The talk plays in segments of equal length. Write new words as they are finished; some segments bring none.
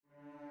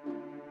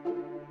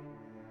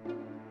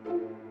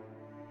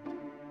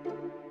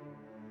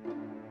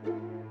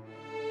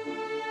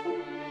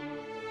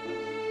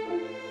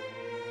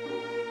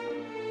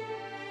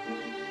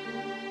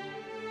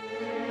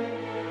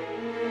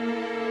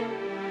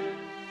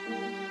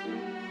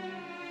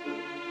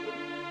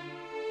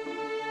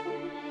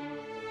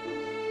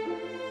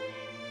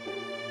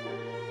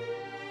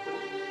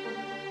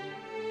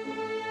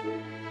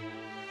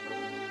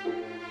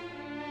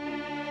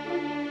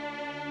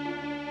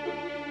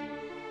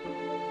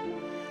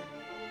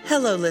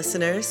Hello,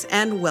 listeners,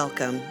 and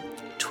welcome.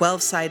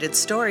 12-Sided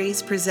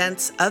Stories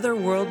presents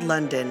Otherworld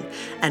London,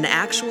 an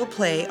actual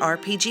play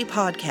RPG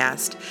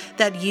podcast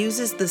that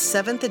uses the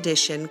 7th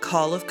edition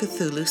Call of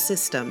Cthulhu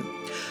system.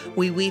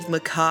 We weave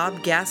macabre,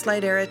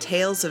 Gaslight-era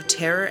tales of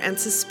terror and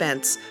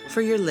suspense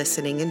for your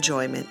listening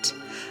enjoyment.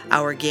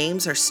 Our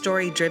games are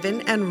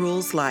story-driven and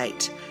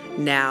rules-light.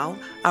 Now,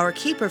 our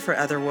keeper for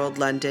Otherworld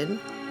London,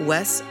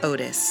 Wes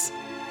Otis.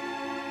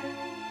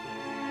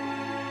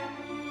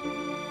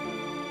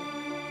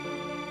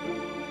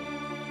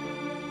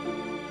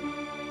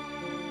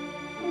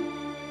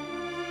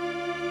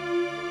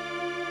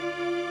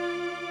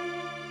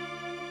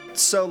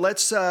 So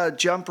let's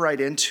jump right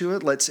into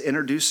it. Let's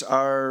introduce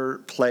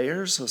our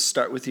players. Let's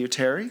start with you,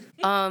 Terry.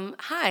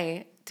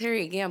 Hi,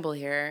 Terry Gamble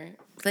here,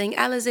 playing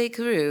Alize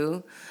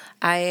Carew.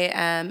 I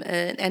am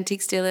an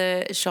antique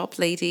dealer, shop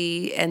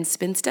lady, and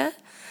spinster.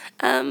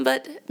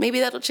 But maybe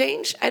that'll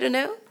change. I don't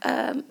know.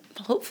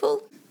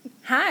 Hopeful.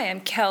 Hi, I'm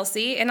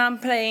Kelsey, and I'm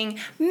playing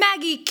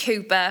Maggie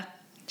Cooper.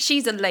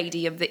 She's a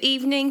lady of the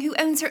evening who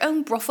owns her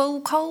own brothel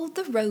called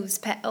the Rose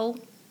Petal.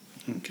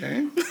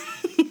 Okay.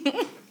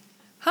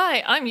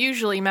 Hi, I'm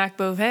usually Mac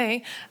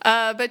Beauvais,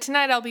 but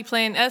tonight I'll be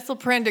playing Ethel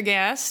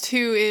Prendergast,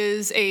 who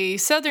is a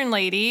southern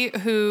lady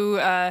who,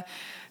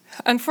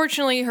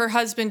 unfortunately, her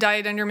husband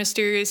died under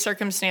mysterious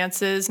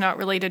circumstances not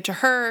related to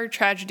her.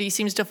 Tragedy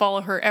seems to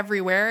follow her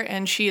everywhere,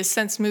 and she has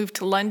since moved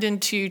to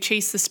London to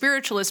chase the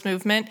spiritualist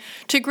movement,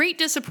 to great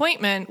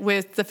disappointment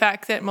with the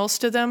fact that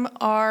most of them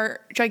are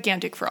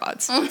gigantic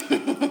frauds.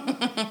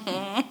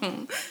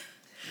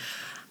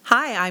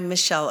 Hi, I'm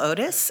Michelle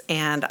Otis,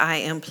 and I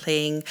am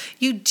playing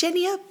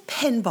Eugenia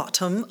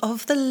Penbottom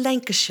of the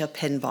Lancashire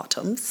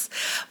Penbottoms.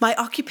 My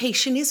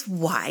occupation is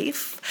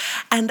wife,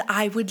 and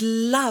I would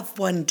love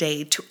one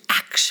day to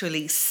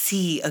actually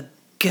see a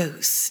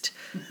ghost.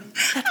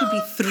 That would be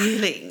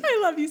thrilling. I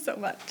love you so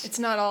much. It's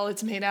not all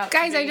it's made out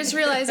Guys, to be. I just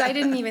realized I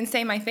didn't even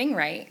say my thing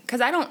right,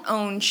 because I don't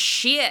own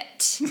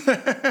shit.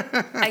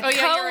 I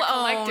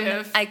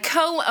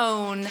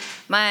co-own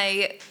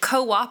my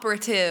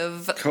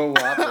cooperative,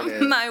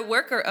 my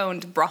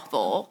worker-owned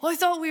brothel. Well, I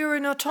thought we were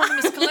an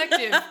autonomous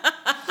collective.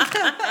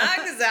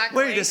 Exactly.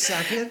 Wait a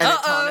second. An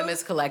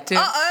autonomous collective.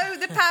 Uh-oh,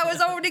 the power's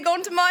already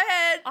gone to my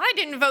head. I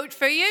didn't vote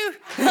for you.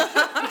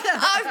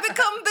 I've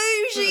become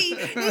bougie.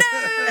 No.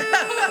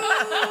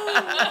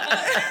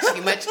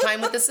 Too much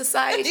time with the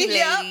society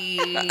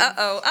lady. Yep.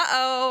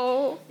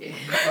 Uh-oh.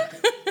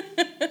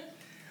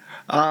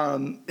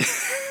 I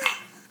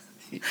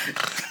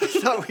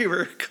thought we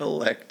were a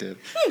collective.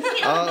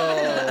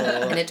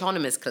 An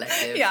autonomous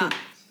collective. Yeah.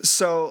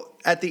 So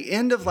at the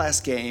end of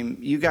last game,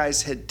 you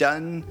guys had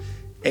done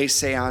a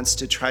seance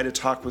to try to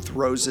talk with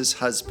Rose's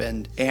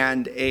husband,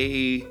 and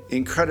a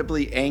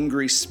incredibly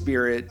angry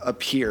spirit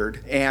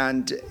appeared,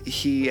 and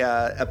he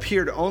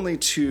appeared only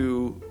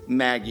to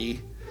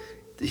Maggie.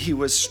 He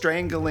was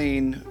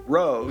strangling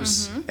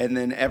Rose, and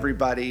then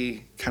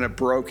everybody kind of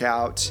broke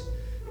out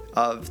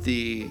of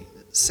the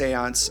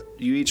seance.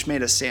 You each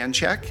made a sand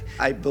check.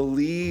 I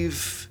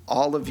believe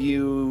all of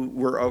you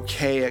were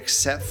okay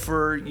except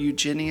for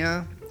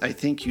Eugenia. I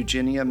think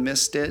Eugenia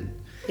missed it.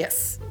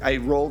 Yes. I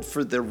rolled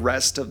for the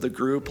rest of the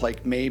group,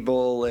 like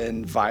Mabel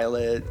and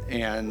Violet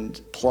and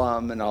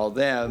Plum and all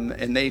them,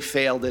 and they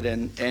failed it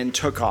and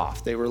took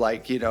off. They were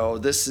like,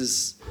 this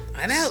is...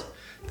 I'm out.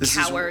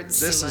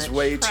 Cowards. This Too is much.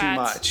 way too Prats.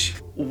 much.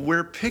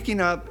 We're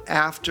picking up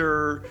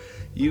after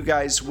you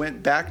guys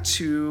went back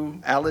to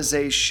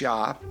Alize's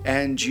shop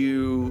and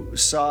you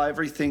saw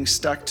everything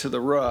stuck to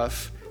the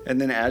roof. And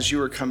then as you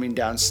were coming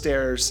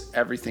downstairs,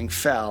 everything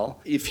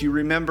fell. If you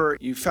remember,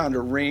 you found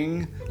a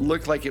ring,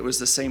 looked like it was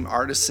the same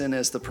artisan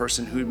as the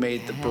person who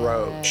made the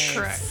brooch.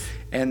 Correct.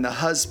 And the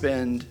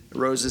husband,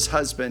 Rose's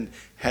husband,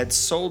 had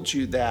sold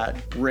you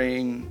that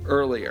ring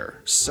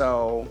earlier.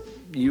 So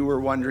you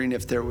were wondering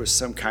if there was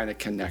some kind of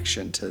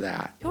connection to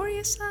that.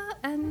 Curiouser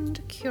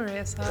and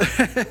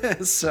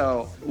curiouser.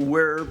 So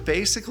we're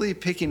basically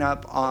picking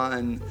up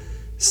on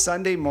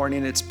Sunday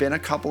morning. It's been a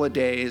couple of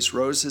days.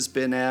 Rose has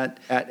been at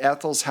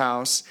Ethel's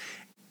house.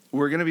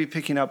 We're going to be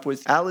picking up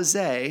with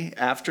Alize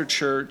after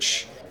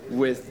church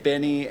with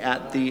Benny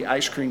at the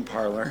ice cream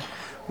parlor.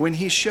 When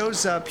he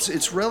shows up,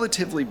 it's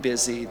relatively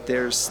busy.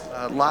 There's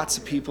lots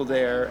of people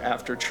there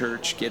after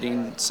church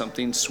getting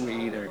something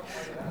sweet, or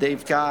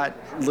they've got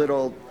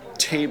little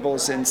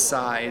tables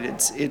inside.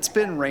 It's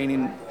been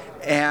raining,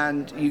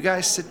 and you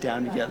guys sit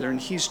down together, and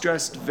he's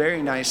dressed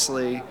very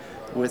nicely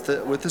with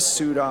a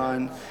suit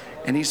on.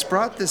 And he's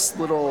brought this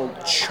little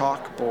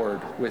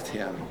chalkboard with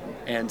him.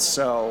 And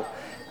so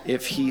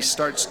if he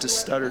starts to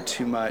stutter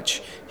too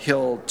much,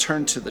 he'll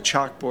turn to the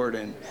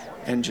chalkboard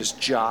and just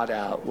jot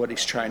out what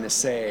he's trying to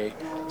say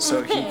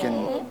so he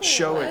can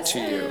show it to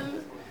you.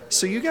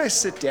 So you guys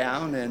sit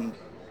down, and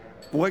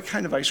what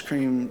kind of ice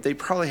cream? They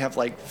probably have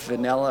like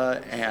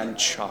vanilla and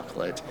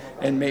chocolate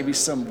and maybe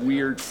some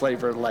weird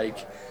flavor like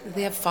Do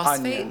they have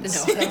phosphate?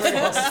 Onions. No,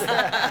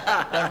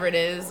 whatever it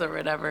is or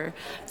whatever.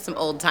 Some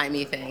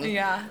old-timey thing.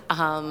 Yeah.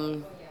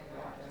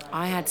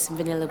 I had some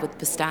vanilla with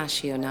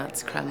pistachio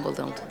nuts crumbled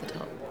onto the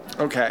top.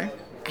 Okay.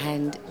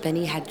 And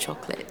Benny had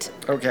chocolate.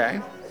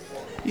 Okay.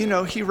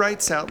 He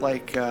writes out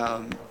like,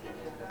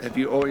 have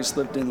you always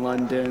lived in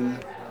London?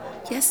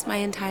 Yes, my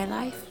entire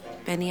life.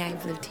 Benny,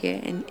 I've lived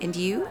here. And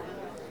you?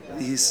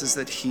 He says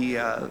that he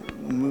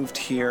moved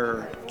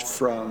here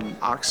from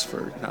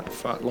Oxford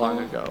not long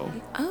ago.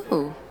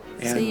 Oh,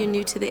 so And- you're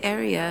new to the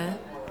area.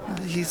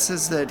 He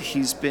says that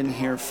he's been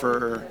here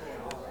for,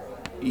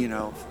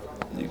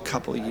 a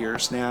couple of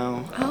years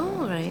now.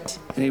 Oh, right.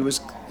 And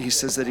he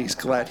says that he's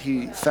glad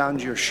he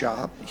found your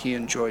shop. He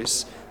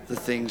enjoys the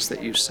things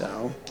that you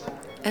sell.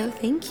 Oh,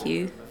 thank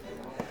you.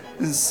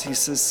 He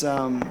says,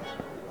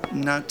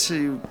 not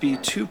to be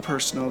too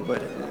personal,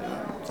 but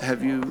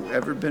have you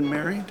ever been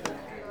married?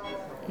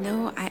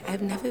 No,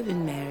 I've never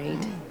been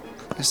married.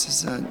 He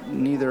says,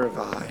 neither have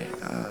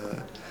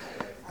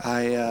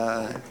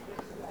I.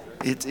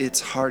 It's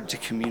hard to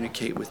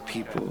communicate with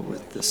people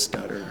with the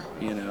stutter,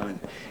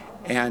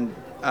 and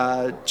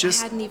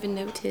just I hadn't even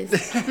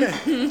noticed.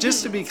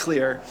 just to be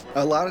clear,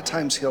 a lot of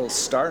times he'll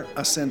start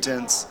a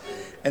sentence,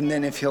 and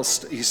then if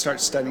he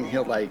starts studying,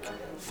 he'll like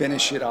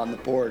finish it on the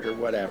board or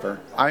whatever.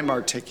 I'm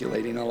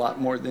articulating a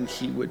lot more than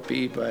he would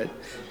be, but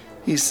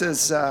he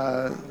says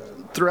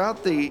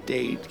throughout the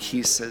date,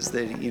 he says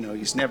that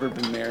he's never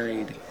been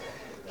married.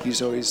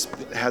 He's always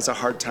has a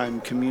hard time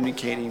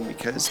communicating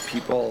because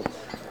people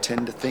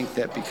tend to think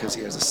that because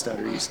he has a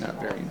stutter, he's not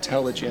very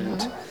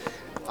intelligent.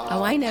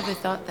 Oh, I never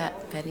thought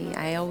that, Benny.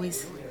 I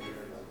always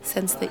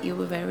sensed that you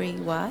were very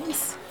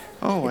wise.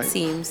 Oh, It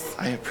seems.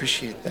 I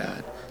appreciate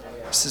that.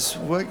 He says,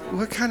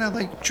 what kind of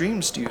like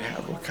dreams do you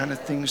have? What kind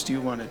of things do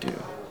you want to do?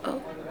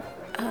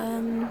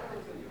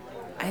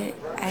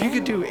 If you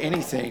could do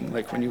anything,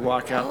 like when you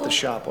walk out the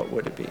shop, what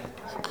would it be?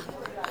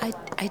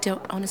 I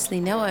don't honestly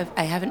know.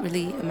 I haven't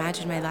really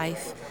imagined my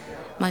life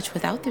much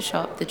without the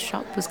shop. The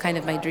shop was kind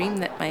of my dream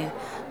that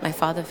my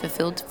father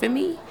fulfilled for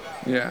me.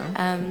 Yeah.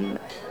 And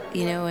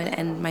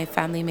my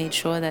family made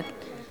sure that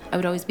I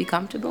would always be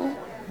comfortable.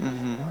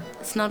 Mm-hmm.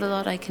 It's not a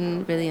lot I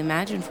can really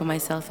imagine for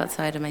myself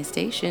outside of my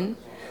station.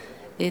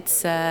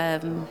 It's,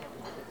 I'm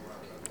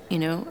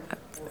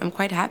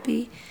quite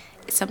happy.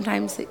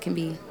 Sometimes it can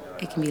be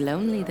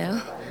lonely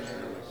though.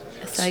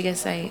 So I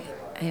guess I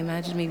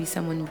imagine maybe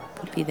someone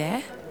would be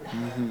there.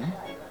 Mm-hmm.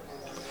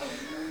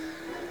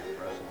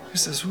 He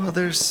says, well,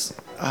 there's,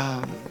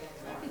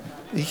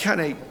 he kind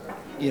of,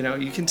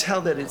 you can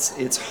tell that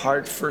it's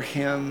hard for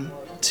him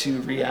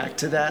to react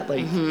to that.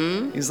 Like,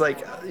 he's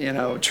like,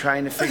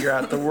 trying to figure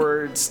out the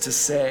words to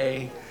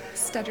say.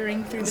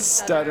 Stuttering through the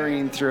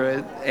Stuttering through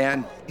it.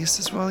 And he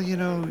says, well,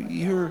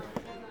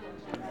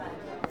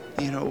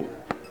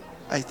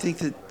 I think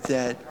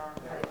that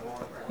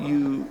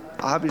you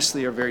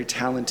obviously are very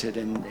talented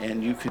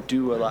and you could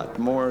do a lot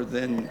more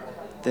than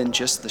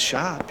just the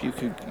shop. You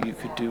could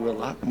do a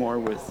lot more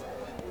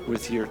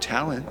with your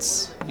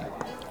talents.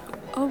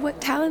 Oh,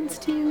 what talents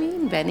do you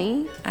mean,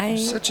 Benny? You're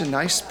such a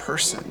nice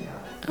person.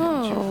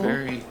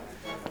 Oh.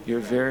 You're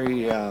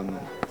very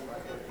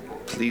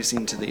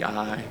pleasing to the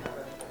eye.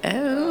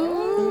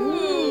 Oh.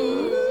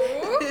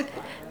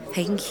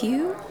 Thank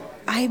you.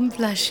 I'm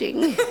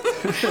blushing.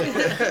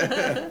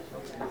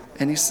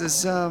 And he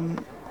says,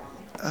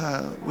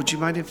 would you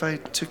mind if I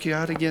took you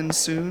out again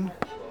soon?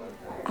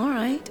 All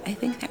right. I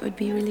think that would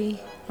be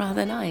really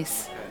rather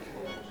nice.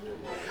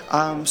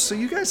 So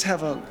you guys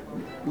have a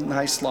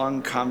nice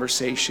long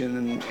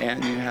conversation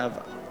and you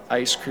have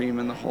ice cream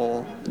and the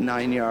whole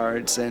 9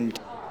 yards. And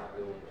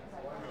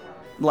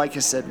like I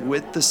said,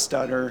 with the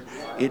stutter,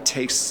 it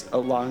takes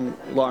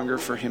longer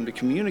for him to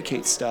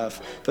communicate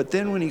stuff. But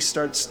then when he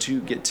starts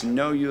to get to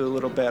know you a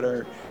little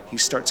better, he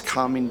starts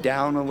calming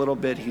down a little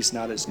bit. He's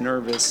not as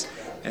nervous,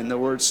 and the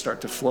words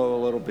start to flow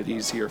a little bit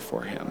easier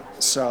for him.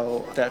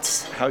 So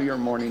that's how your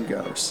morning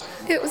goes.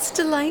 It was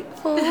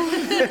delightful.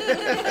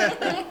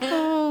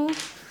 Oh.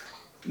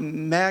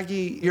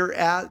 Maggie, you're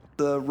at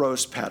the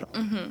Rose Petal.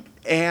 Mm-hmm.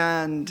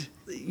 And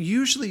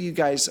usually you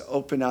guys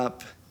open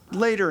up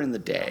later in the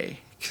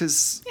day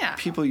because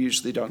people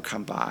usually don't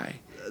come by.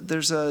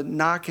 There's a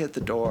knock at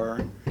the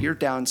door. You're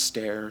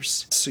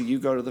downstairs, so you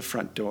go to the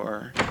front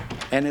door,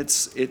 and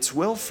it's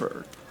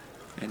Wilford,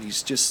 and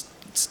he's just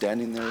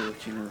standing there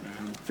looking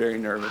around very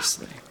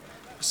nervously.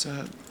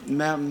 So,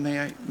 ma'am,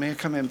 may I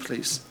come in,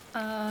 please?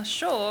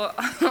 Sure.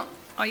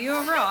 Are you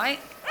all right?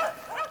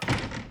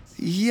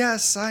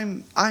 Yes,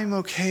 I'm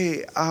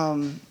okay.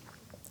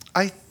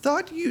 I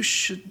thought you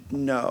should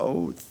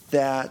know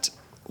that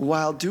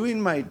while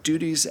doing my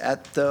duties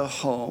at the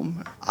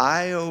home,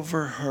 I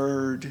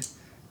overheard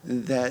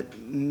that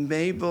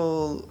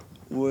Mabel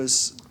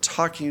was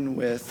talking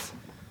with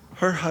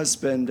her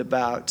husband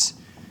about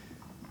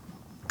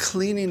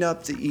cleaning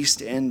up the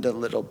East End a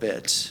little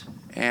bit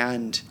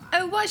and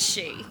Oh, was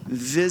she?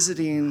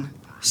 visiting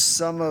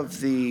some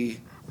of the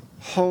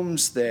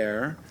homes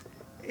there.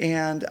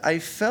 And I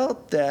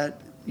felt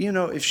that,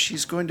 if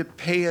she's going to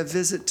pay a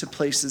visit to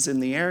places in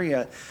the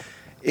area,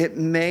 it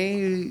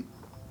may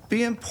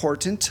be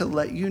important to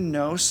let you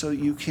know so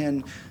you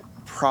can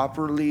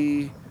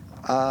properly...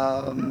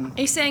 Are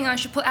you saying I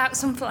should put out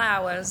some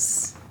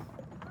flowers?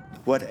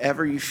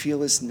 whatever you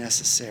feel is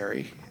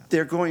necessary.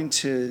 They're going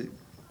to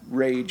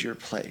raid your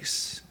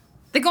place.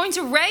 They're going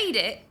to raid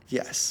it?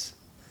 Yes.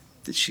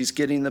 That she's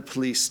getting the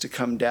police to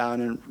come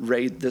down and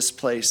raid this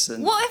place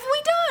and What have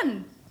we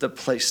done? the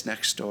place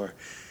next door.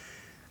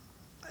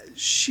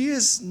 She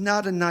is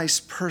not a nice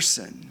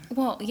person.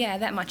 Well, yeah,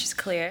 that much is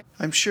clear.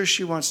 I'm sure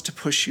she wants to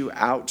push you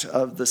out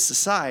of the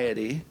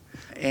society,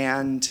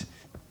 and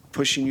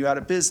pushing you out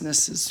of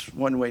business is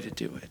one way to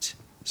do it.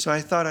 So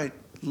I thought I'd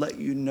let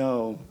you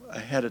know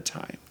ahead of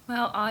time.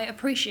 Well, I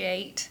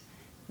appreciate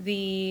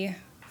the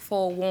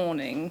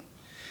forewarning.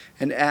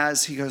 And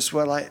as he goes,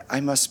 well, I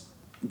must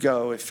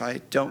go. If I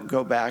don't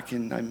go back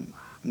and I'm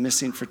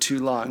missing for too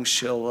long,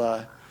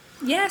 she'll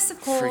Yes, of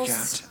freak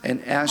course. out.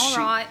 And as All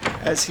right.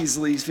 as he's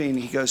leaving,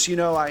 he goes,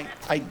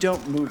 I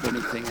don't move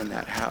anything in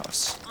that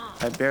house.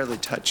 I barely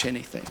touch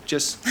anything,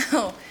 just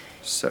Oh,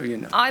 so you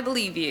know. I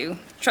believe you.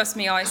 Trust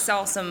me, I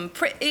saw some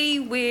pretty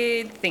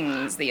weird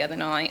things the other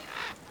night.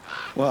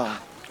 Well,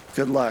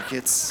 good luck.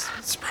 It's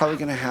probably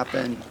going to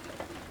happen,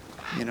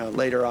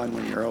 later on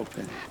when you're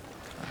open.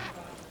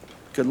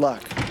 Good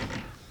luck.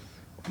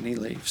 And he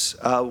leaves.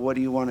 What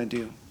do you want to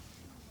do?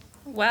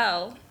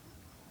 Well,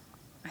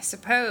 I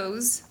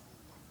suppose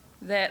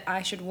that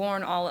I should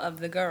warn all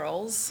of the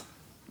girls.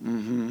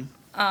 Mm-hmm.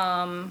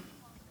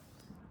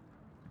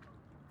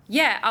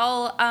 Yeah,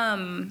 I'll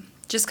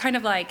just kind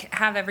of like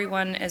have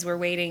everyone, as we're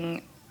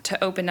waiting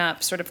to open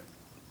up, sort of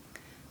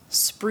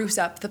spruce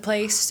up the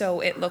place so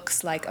it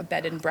looks like a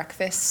bed and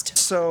breakfast.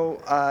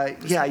 So,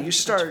 you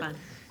start fun.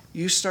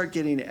 you start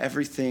getting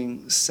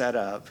everything set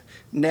up.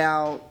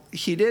 Now,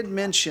 he did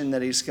mention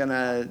that he's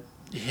gonna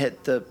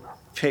hit the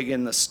pig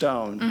in the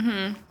stone.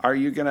 Mm-hmm. Are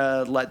you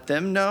gonna let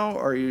them know,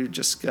 or are you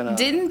just gonna?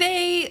 Didn't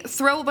they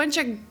throw a bunch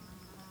of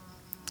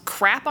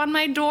crap on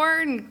my door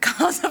and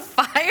cause a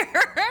fire?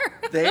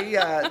 They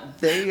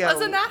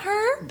Wasn't that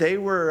her? They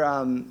were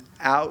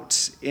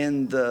out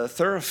in the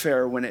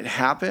thoroughfare when it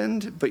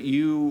happened, but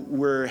you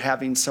were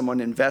having someone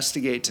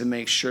investigate to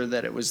make sure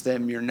that it was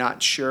them. You're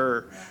not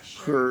sure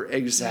who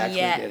exactly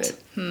did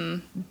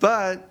it.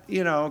 But,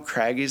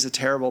 Craggy's a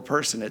terrible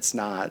person. It's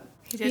not.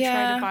 He did try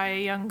Yeah. to buy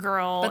a young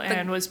girl But the-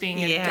 and was being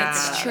Yeah.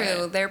 That's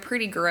true. They're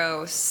pretty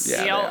gross. Yeah,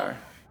 they Yep. are.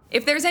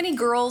 If there's any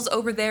girls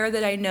over there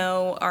that I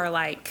know are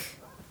like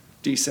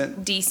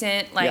Decent.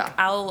 decent, like Yeah.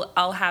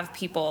 I'll have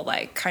people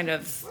like kind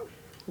of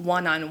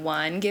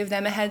one-on-one give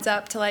them a heads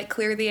up to like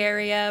clear the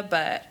area,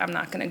 but I'm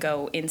not gonna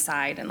go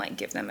inside and like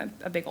give them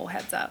a big old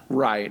heads up.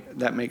 Right.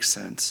 That makes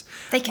sense.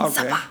 They can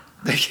suffer.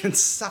 They can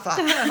suffer.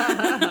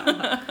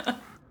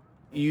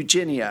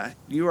 Eugenia,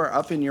 you are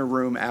up in your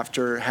room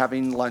after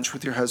having lunch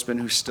with your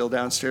husband, who's still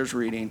downstairs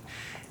reading,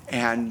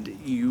 and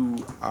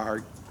you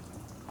are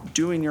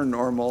doing your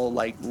normal,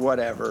 like,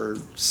 whatever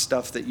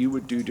stuff that you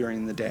would do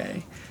during the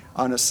day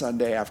on a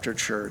Sunday after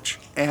church.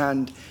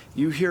 And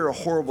you hear a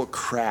horrible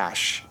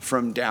crash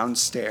from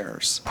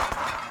downstairs,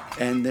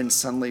 and then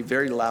suddenly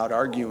very loud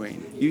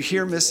arguing. You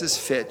hear Mrs.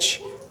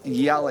 Fitch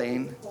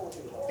yelling,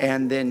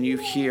 and then you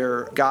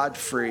hear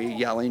Godfrey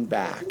yelling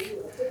back.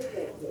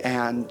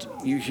 And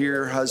you hear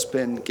your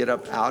husband get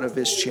up out of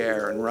his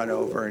chair and run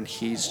over, and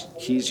he's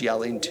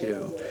yelling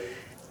too.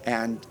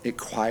 And it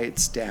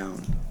quiets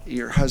down.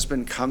 Your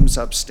husband comes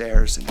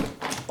upstairs and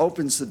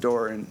opens the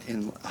door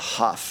in a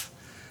huff.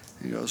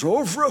 He goes,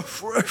 Well,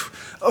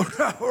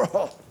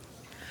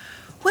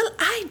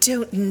 I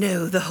don't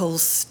know the whole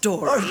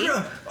story.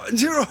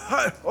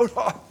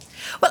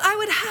 Well, I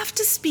would have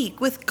to speak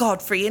with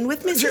Godfrey and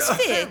with Mrs.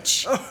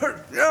 Fitch.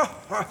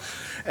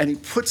 And he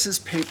puts his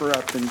paper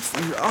up and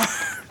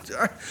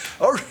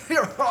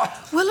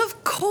Well,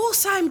 of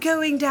course I'm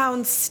going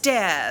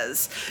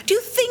downstairs. Do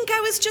you think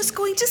I was just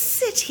going to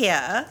sit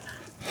here?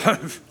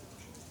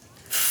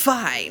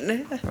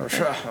 Fine.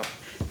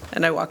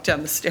 And I walk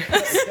down the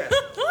stairs.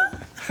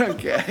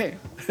 Okay.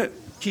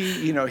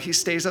 He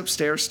stays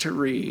upstairs to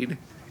read,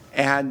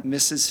 and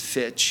Mrs.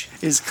 Fitch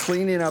is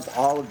cleaning up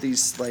all of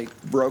these,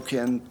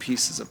 broken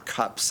pieces of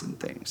cups and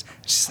things.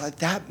 She's like,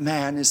 that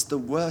man is the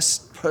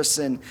worst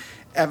person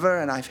ever,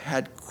 and I've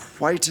had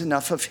quite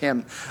enough of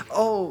him.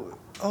 Oh,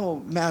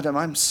 madam,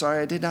 I'm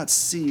sorry, I did not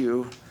see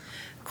you.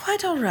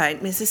 Quite all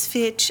right, Mrs.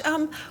 Fitch.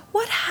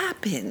 What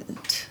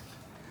happened?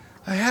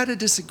 I had a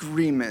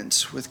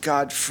disagreement with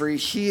Godfrey.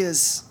 He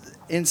is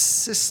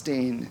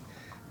insisting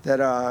that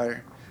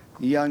our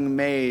young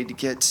maid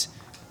get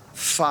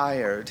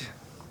fired.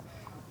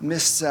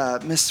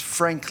 Miss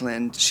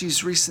Franklin,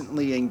 she's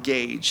recently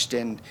engaged,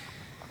 and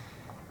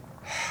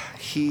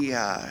he,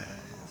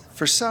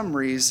 for some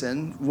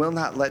reason, will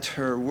not let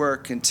her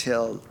work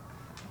until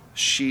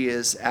she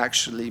is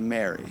actually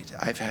married.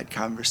 I've had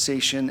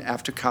conversation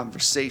after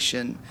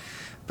conversation,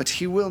 but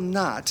he will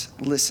not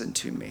listen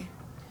to me.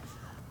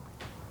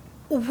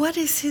 What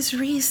is his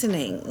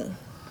reasoning?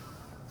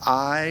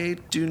 I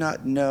do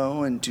not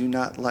know and do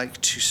not like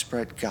to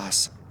spread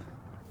gossip.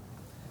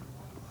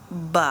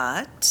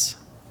 But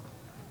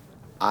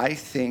I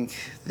think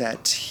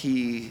that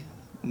he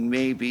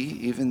maybe,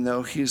 even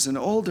though he's an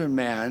older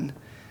man,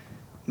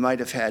 might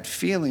have had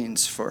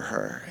feelings for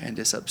her and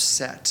is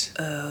upset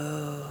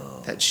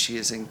that she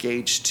is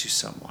engaged to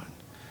someone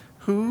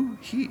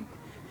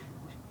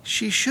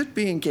she should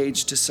be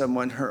engaged to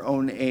someone her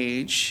own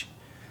age,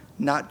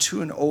 not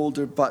to an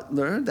older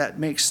butler. That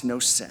makes no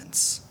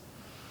sense.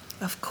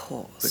 Of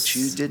course. But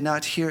you did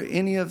not hear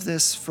any of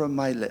this from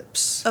my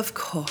lips. Of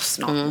course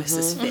not,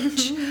 Mrs.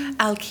 Fitch.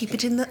 I'll keep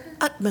it in the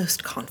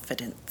utmost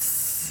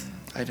confidence.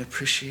 I'd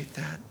appreciate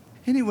that.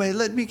 Anyway,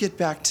 let me get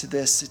back to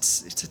this.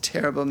 It's a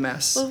terrible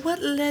mess. Well,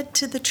 what led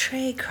to the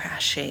tray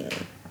crashing?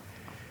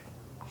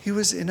 He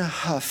was in a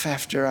huff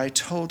after I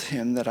told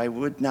him that I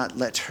would not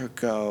let her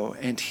go,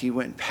 and he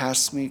went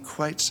past me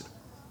quite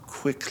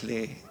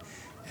quickly,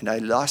 and I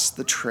lost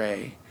the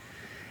tray.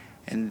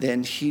 And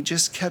then he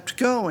just kept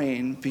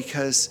going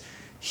because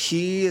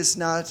he is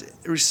not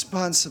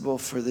responsible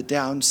for the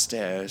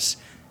downstairs.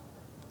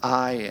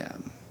 I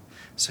am.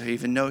 So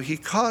even though he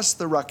caused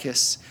the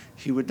ruckus,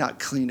 he would not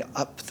clean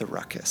up the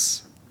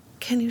ruckus.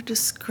 Can you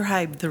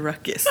describe the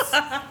ruckus?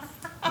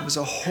 It was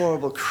a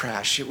horrible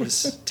crash. It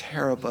was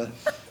terrible.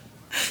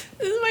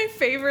 This is my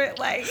favorite,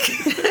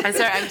 I'm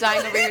sorry, I'm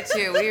dying over here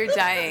too. We are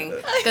dying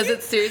because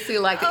it's seriously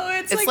like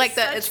it's like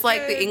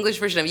the English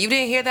version of you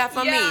didn't hear that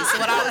from me. So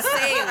what I was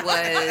saying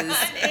was,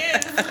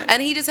 and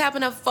he just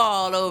happened to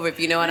fall over, if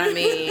you know what I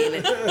mean,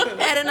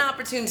 at an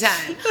opportune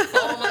time.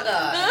 Oh my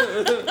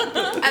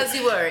God, as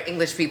you were,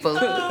 English people.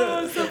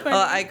 Oh, so funny.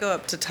 Well, I go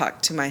up to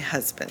talk to my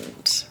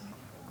husband.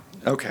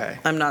 Okay.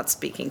 I'm not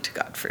speaking to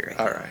Godfrey right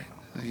now. All right.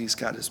 He's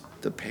got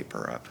the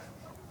paper up.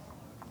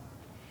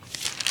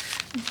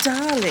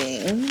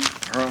 Darling,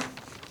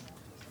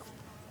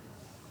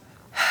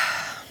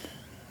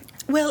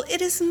 well,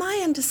 it is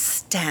my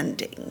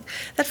understanding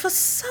that for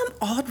some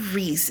odd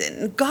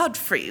reason,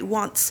 Godfrey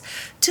wants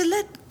to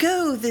let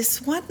go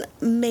this one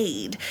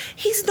maid.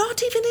 He's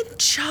not even in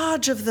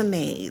charge of the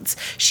maids.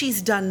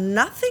 She's done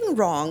nothing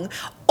wrong.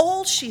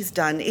 All she's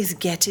done is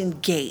get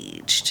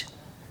engaged.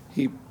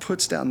 He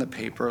puts down the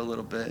paper a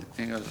little bit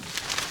and goes,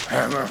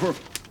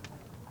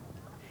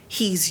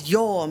 He's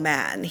your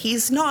man.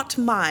 He's not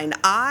mine.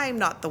 I'm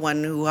not the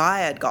one who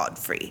hired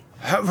Godfrey.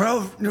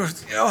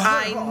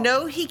 I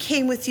know he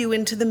came with you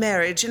into the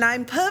marriage, and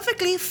I'm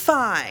perfectly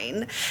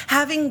fine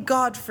having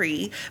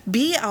Godfrey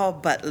be our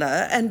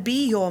butler and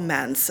be your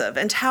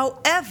manservant.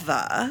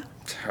 However,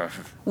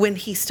 when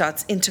he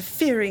starts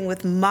interfering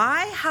with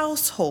my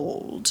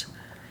household,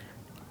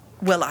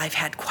 well, I've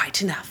had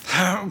quite enough.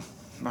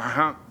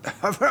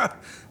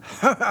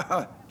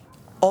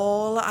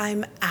 All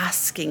I'm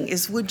asking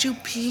is, would you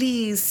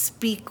please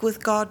speak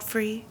with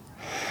Godfrey?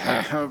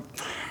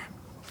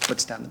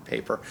 Puts down the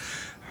paper.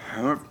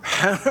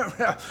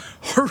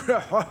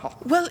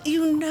 Well,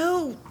 you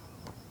know,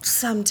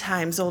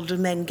 sometimes older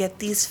men get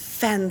these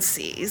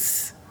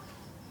fancies.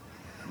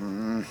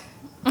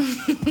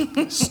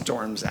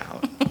 Storms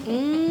out.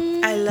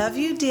 I love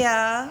you,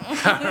 dear.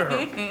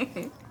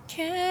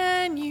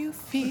 Can you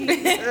feel?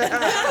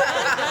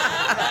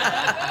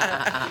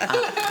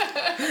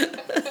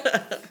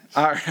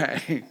 All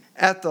right.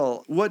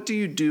 Ethel, what do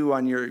you do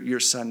on your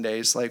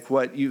Sundays? Like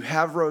you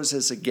have Rose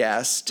as a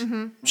guest.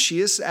 Mm-hmm.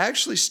 She is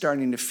actually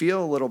starting to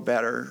feel a little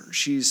better.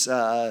 She's,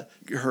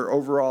 her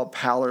overall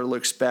pallor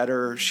looks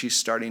better. She's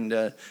starting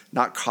to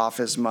not cough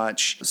as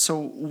much. So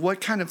what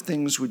kind of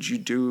things would you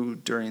do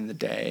during the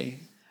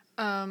day?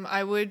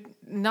 I would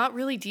not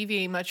really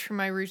deviate much from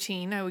my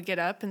routine. I would get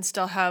up and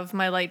still have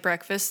my light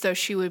breakfast, though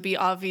she would be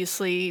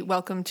obviously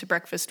welcome to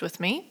breakfast with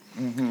me.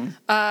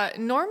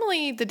 Mm-hmm.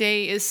 Normally, the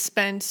day is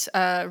spent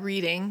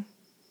reading.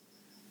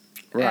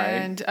 Right.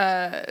 And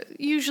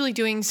usually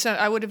doing so,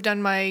 I would have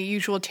done my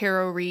usual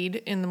tarot read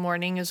in the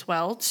morning as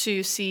well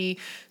to see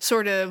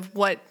sort of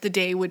what the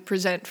day would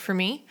present for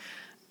me.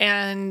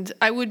 And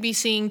I would be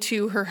seeing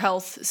to her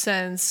health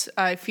since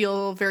I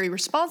feel very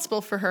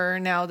responsible for her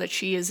now that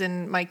she is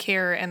in my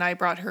care and I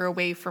brought her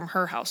away from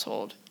her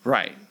household.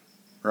 Right.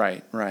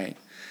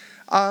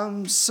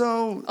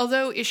 So...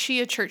 Although, is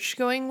she a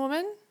church-going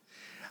woman?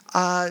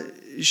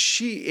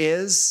 She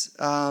is.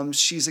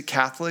 She's a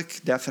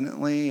Catholic,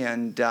 definitely.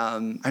 And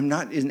I'm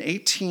not... In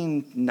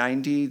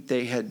 1890,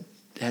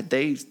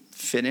 they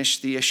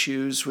finished the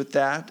issues with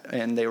that,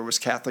 and there was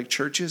Catholic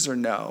churches, or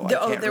no?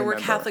 There were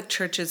Catholic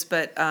churches,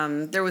 but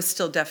there was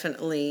still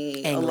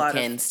definitely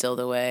Anglican still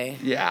the way.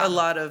 Yeah. A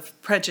lot of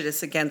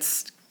prejudice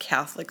against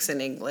Catholics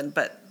in England,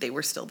 but they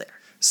were still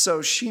there.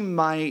 So she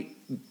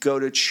might go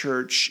to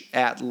church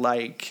at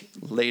like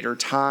later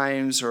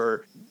times,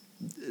 or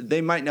they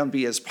might not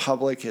be as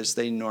public as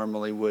they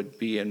normally would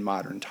be in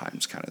modern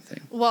times, kind of thing.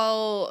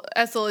 Well,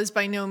 Ethel is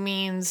by no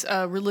means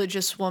a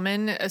religious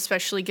woman,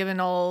 especially given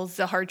all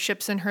the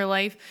hardships in her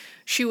life.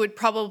 She would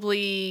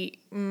probably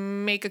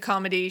make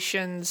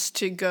accommodations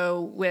to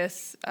go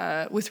with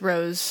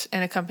Rose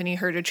and accompany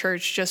her to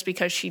church just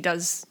because she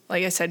does,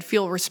 like I said,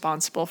 feel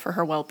responsible for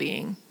her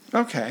well-being.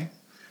 Okay.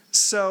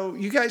 So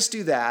you guys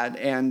do that,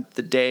 and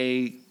the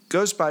day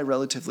goes by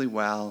relatively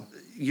well.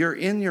 You're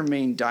in your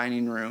main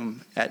dining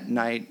room at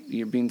night.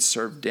 You're being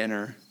served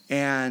dinner,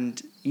 And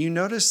you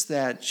notice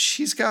that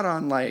she's got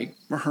on like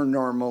her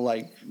normal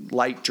like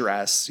light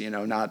dress,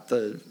 not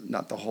the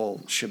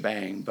whole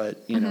shebang,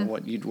 but you know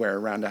what you'd wear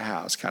around a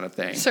house kind of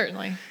thing.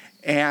 Certainly.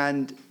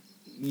 And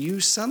you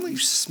suddenly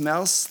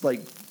smell like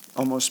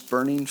almost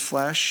burning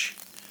flesh.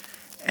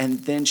 And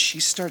then she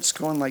starts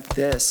going like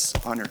this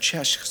on her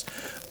chest.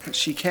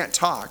 She can't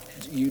talk.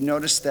 You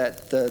notice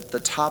that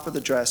the top of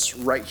the dress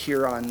right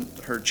here on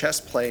her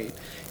chest plate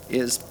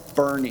is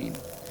burning.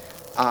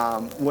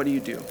 What do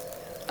you do?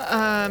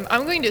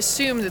 I'm going to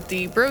assume that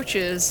the brooch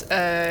is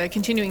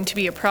continuing to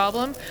be a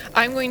problem.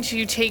 I'm going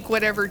to take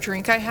whatever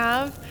drink I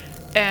have,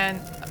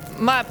 and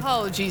my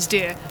apologies,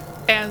 dear,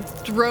 and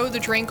throw the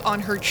drink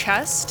on her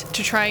chest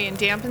to try and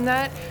dampen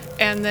that.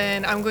 And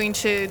then I'm going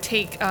to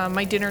take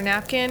my dinner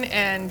napkin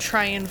and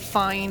try and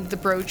find the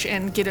brooch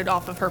and get it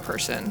off of her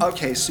person.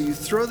 Okay, so you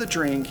throw the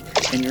drink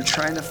and you're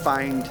trying to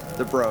find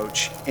the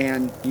brooch,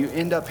 and you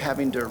end up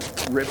having to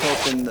rip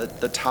open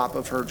the top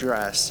of her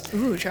dress.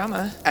 Ooh,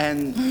 drama.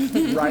 And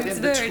right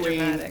in very between,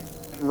 dramatic.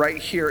 right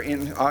here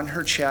on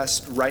her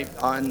chest, right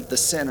on the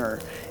center,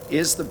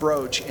 is the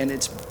brooch, and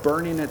it's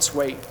burning its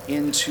way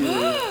into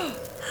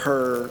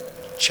her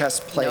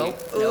chest plate.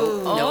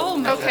 Oh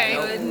my Okay.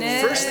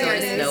 goodness. First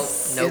thing Nope.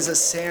 is a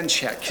sand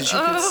check, because you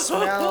can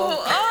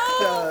smell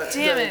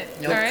Damn it.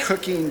 the All right.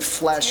 cooking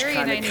flesh Terry and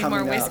kind I of need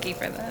coming more out. whiskey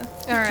for that.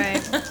 All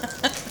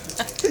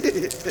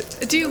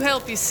right. Do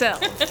help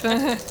yourself.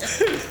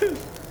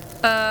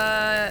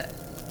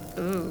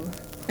 Ooh.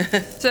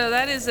 So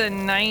that is a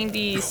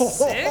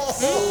 96.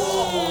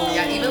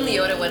 Yeah, even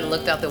Leota went and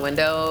looked out the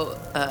window.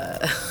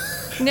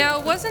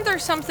 Now, wasn't there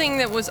something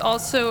that was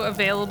also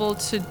available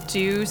to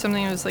do?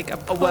 Something that was like a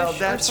push Well, or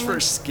that's something? for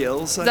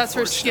skills. That's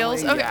for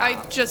skills? Okay,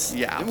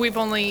 unfortunately. Yeah. we've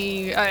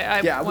only, I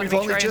Yeah, want we've to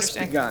make only sure I just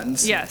understand. begun.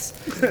 Yes.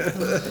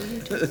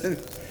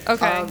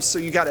 Okay. So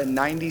you got a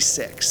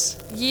 96.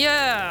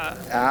 Yeah.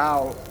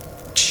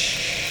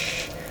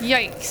 Ouch.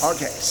 Yikes.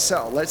 Okay,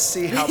 so let's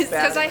see how bad.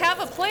 Because I have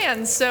a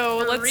plan,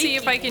 so let's see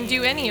if I can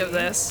do any of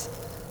this.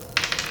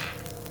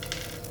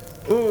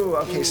 Ooh,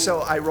 okay, so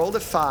I rolled a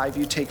 5.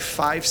 You take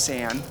 5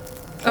 sand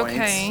points.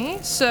 Okay,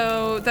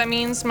 so that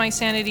means my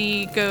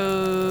sanity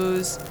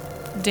goes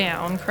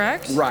down,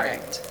 correct?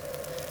 Right.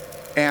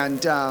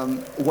 And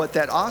what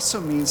that also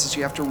means is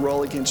you have to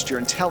roll against your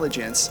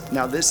intelligence.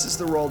 Now, this is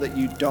the roll that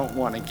you don't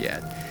want to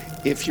get.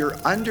 If you're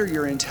under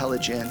your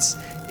intelligence,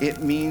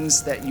 it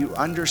means that you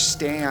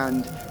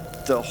understand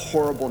the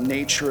horrible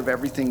nature of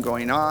everything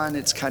going on.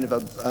 It's kind of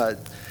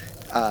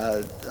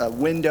a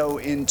window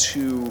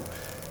into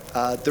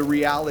the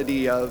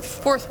reality of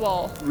Fourth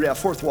wall.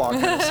 fourth wall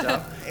kind of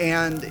stuff.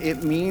 And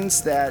it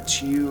means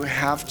that you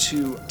have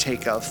to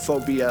take a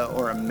phobia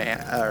or a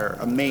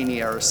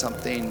mania or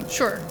something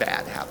Sure.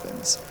 bad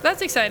happens.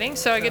 That's exciting.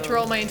 So I get to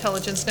roll my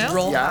intelligence now.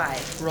 Roll Yeah. high.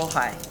 Roll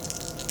high.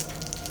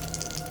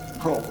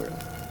 Roll it.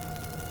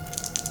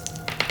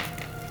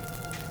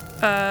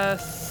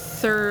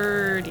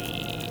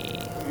 30.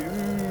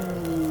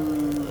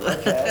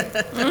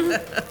 Okay.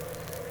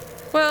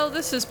 Well,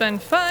 this has been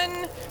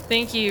fun.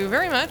 Thank you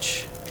very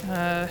much. All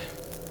not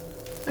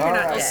right.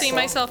 I'll dead. see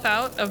myself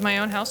out of my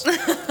own house.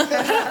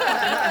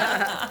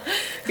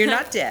 You're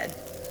not dead,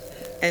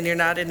 and you're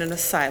not in an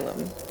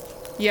asylum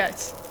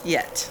Yes.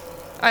 yet.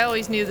 I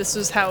always knew this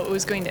was how it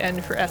was going to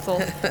end for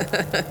Ethel.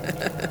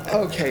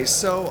 Okay,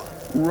 so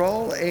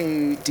roll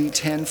a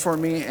d10 for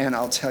me, and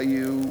I'll tell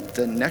you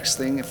the next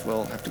thing if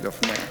we'll have to go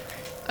from there.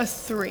 A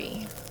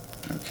 3.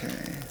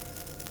 Okay.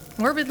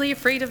 Morbidly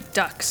afraid of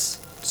ducks.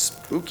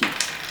 Spooky.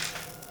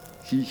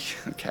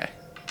 Okay.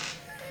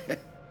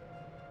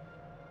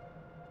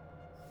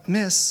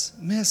 Miss,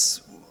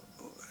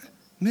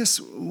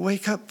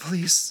 wake up,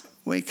 please.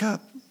 Wake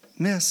up,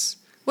 miss.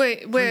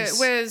 Wait, Please.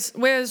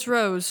 where's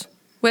Rose?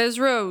 Where's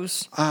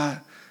Rose?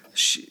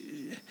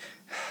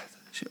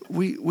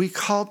 We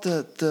called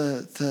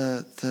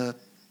the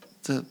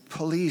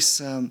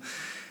police.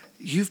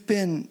 You've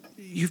been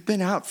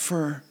out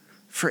for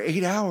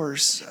 8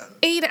 hours.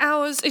 8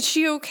 hours? Is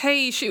she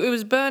okay? It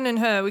was burning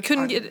her. We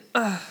couldn't get.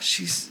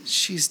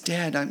 She's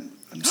dead. I'm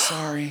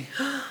sorry.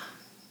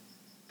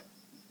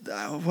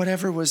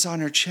 Whatever was on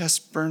her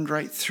chest burned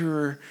right through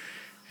her,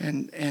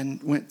 and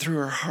went through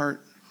her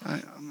heart.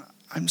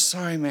 I'm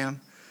sorry, ma'am.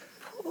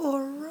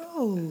 Poor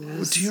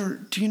Rose.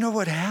 Do you know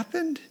what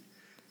happened?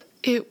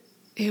 It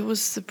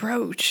was the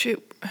brooch.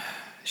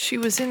 She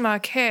was in my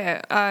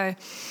care. I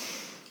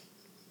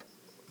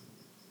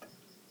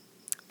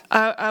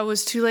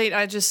was too late.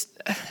 I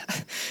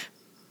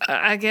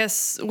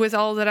guess with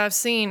all that I've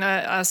seen,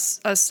 I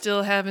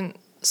still haven't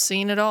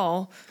seen it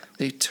all.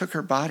 They took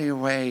her body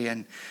away,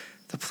 and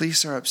the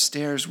police are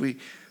upstairs. We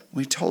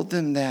told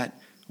them that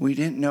we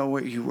didn't know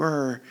where you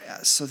were,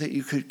 so that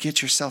you could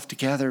get yourself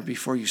together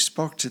before you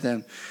spoke to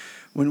them.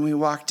 When we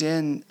walked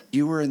in,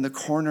 you were in the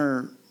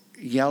corner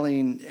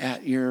yelling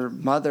at your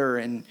mother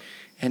and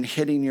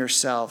hitting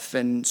yourself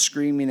and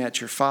screaming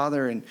at your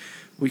father, and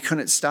we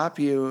couldn't stop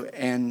you,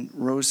 and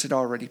Rose had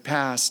already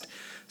passed.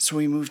 So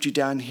we moved you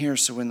down here,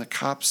 so when the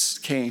cops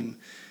came,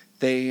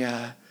 they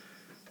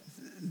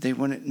they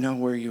wouldn't know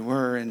where you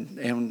were,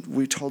 and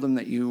we told them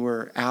that you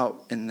were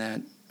out and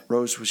that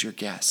Rose was your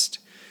guest.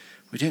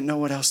 We didn't know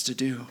what else to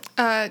do.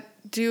 I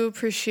do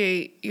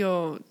appreciate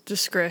your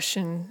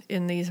discretion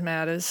in these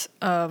matters.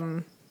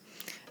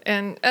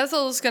 And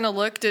Ethel's gonna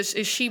look.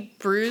 Is she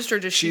bruised or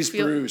does she feel?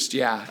 She's bruised,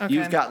 yeah. Okay.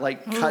 You've got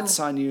like cuts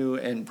on you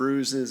and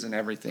bruises and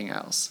everything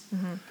else.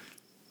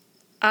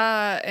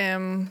 I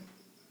am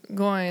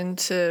going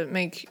to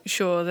make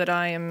sure that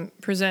I am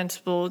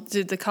presentable.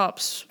 Did the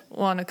cops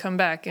want to come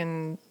back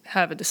and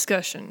have a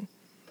discussion?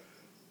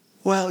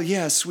 Well,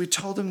 yes, we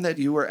told them that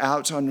you were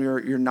out on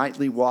your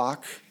nightly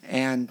walk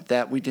and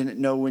that we didn't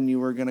know when you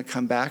were going to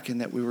come back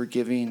and that we were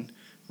giving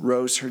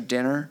Rose her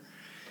dinner.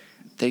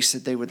 They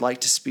said they would like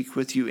to speak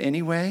with you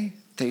anyway.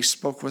 They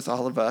spoke with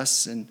all of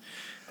us, and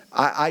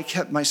I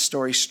kept my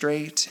story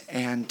straight,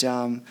 and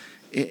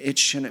it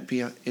shouldn't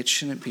be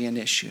an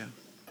issue.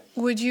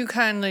 Would you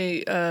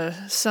kindly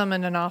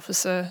summon an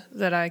officer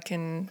that I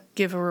can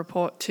give a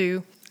report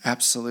to?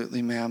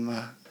 Absolutely,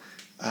 ma'am.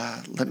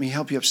 Let me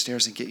help you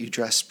upstairs and get you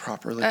dressed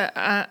properly.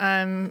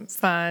 I'm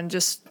fine.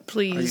 Just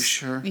please. Are you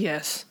sure?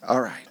 Yes.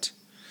 All right.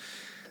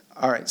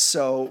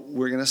 So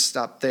we're going to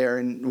stop there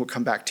and we'll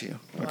come back to you.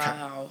 Okay.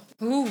 Wow.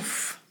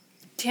 Oof.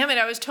 Damn it,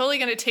 I was totally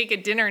going to take a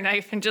dinner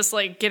knife and just,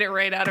 like, get it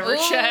right out of her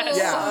chest.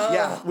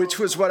 Yeah, which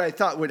was what I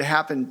thought would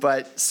happen,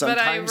 but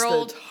sometimes... But I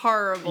rolled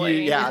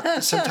horribly.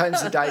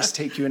 Sometimes the dice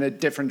take you in a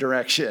different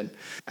direction.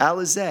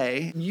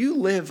 Alize, you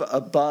live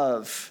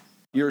above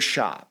your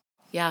shop.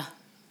 Yeah.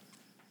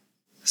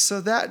 So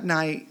that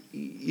night,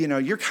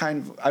 you're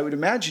I would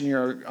imagine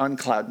you're on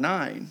cloud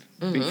nine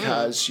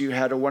because you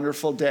had a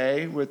wonderful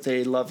day with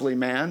a lovely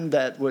man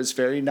that was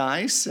very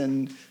nice.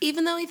 And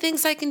Even though he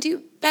thinks I can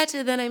do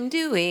better than I'm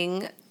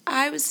doing,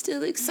 I was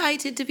still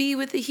excited to be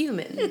with a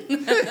human.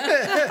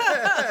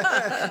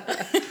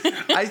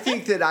 I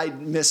think that I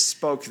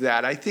misspoke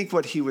that. I think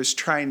what he was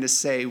trying to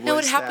say was No,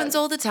 it happens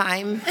all the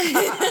time.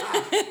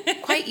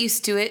 Quite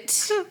used to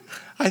it.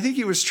 I think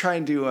he was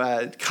trying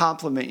to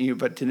compliment you,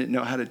 but didn't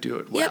know how to do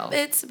it well. Yep,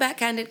 it's a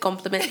backhanded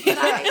compliment, but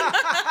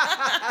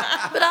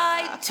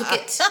I took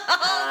it.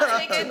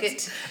 I took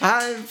it.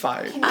 I'm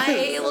fine.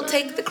 I will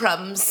take the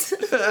crumbs.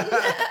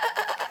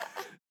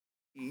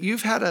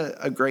 You've had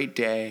a great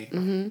day.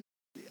 Mm-hmm.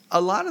 A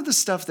lot of the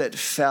stuff that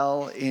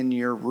fell in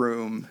your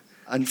room,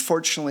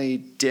 unfortunately,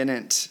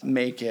 didn't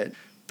make it.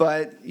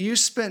 But you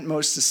spent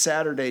most of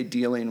Saturday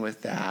dealing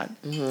with that.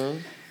 Mm-hmm.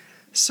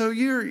 So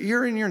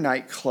you're in your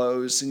night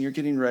clothes and you're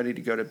getting ready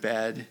to go to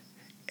bed.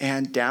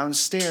 And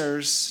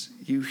downstairs,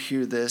 you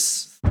hear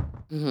this,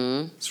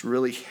 this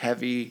really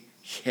heavy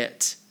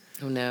hit.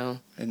 Oh, no.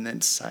 And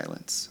then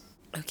silence.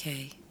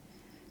 Okay.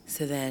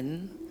 So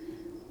then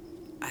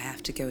I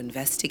have to go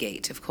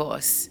investigate, of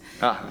course.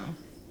 Uh-huh.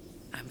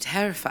 I'm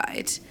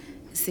terrified.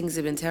 These things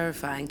have been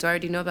terrifying. Do I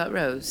already know about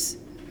Rose?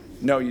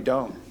 No, you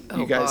don't. Oh,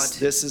 you guys, God.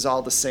 This is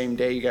all the same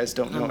day. You guys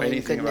don't know my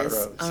anything about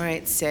goodness. Rose. All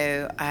right,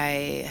 so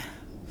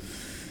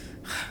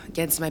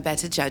against my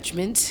better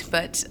judgment,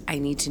 but I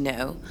need to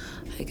know.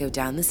 I go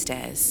down the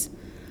stairs.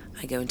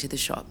 I go into the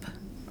shop.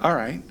 All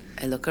right.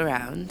 I look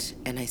around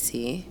and I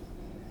see.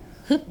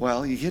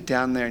 Well, you get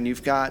down there and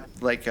you've got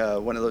like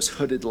one of those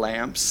hooded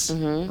lamps,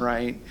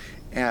 right?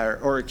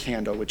 Or a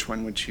candle. Which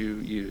one would you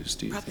use?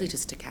 Do you Probably think?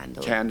 just a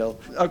candle. Candle.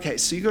 Okay,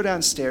 so you go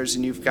downstairs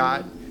and you've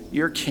got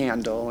your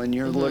candle and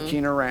you're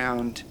looking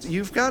around.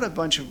 You've got a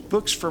bunch of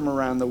books from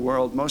around the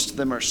world. Most of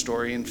them are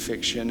story and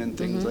fiction and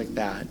things like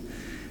that.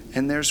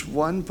 And there's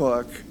one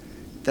book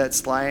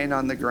that's lying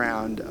on the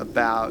ground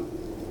about,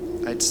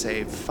 I'd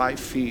say, 5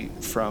 feet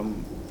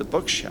from the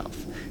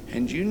bookshelf.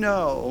 And you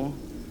know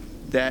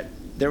that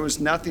there was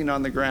nothing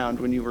on the ground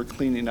when you were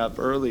cleaning up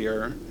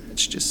earlier.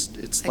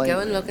 It's I laying go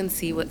and there. look and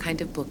see what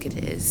kind of book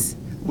it is.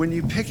 When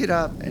you pick it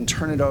up and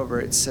turn it over,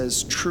 it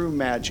says True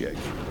Magic.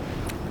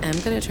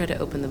 I'm going to try to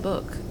open the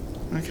book.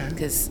 Okay.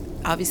 Because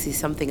obviously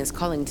something is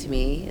calling to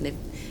me, and if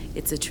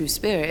it's a true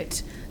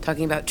spirit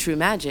talking about true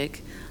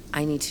magic,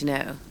 I need to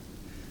know.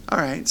 All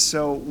right,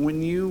 so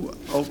when you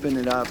open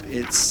it up,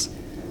 it's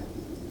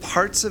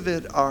parts of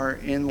it are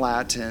in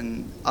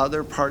Latin,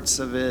 other parts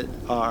of it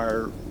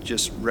are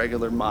just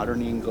regular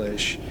modern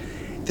English.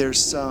 There's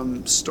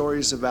some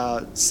stories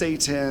about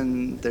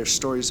Satan, there's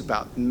stories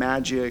about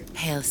magic.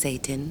 Hail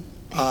Satan.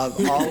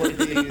 All of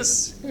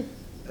these,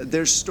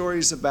 there's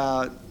stories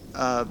about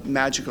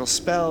magical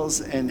spells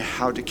and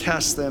how to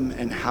cast them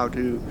and how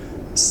to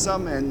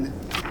summon.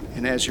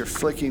 And as you're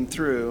flicking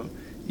through,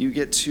 you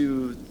get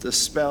to the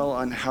spell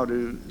on how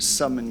to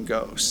summon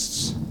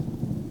ghosts.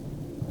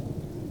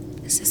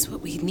 Is this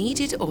what we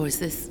needed, or is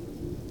this...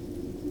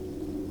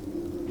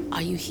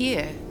 Are you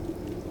here?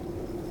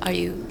 Are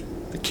you...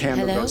 The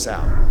candle Hello? goes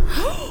out.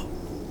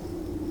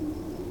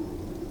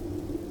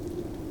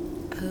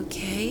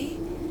 Okay.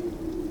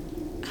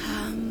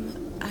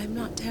 I'm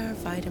not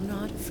terrified. I'm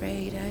not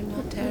afraid. I'm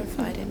not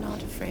terrified. I'm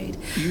not afraid.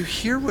 You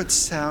hear what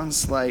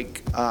sounds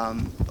like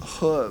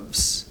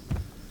hooves,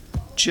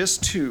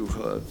 just 2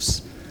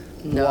 hooves,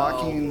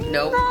 walking.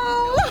 Nope.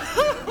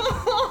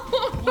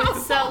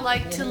 What's thou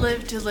like to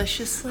live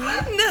deliciously?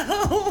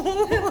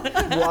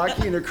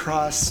 Walking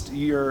across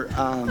your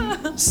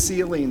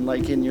ceiling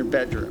like in your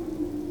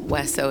bedroom.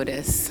 Wes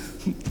Otis.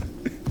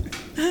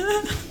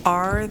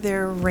 Are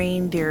there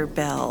reindeer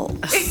bells?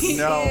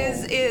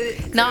 No.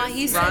 Nah,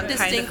 he said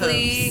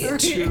distinctly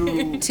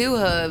two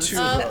hooves, which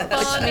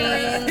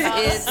means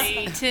it's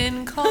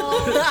Satan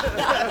called.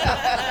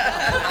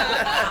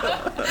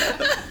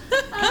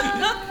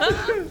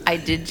 I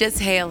did just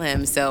hail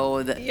him, so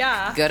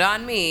Yeah. good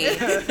on me.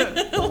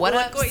 What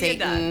up, what you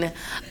Satan?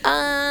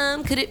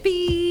 Could it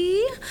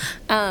be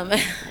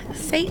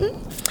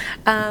Satan?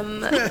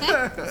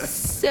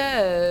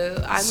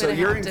 So I'm So gonna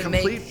you're have in to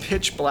complete make.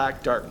 pitch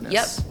black darkness.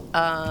 Yep.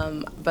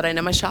 But I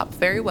know my shop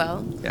very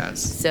well,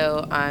 Yes.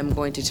 so I'm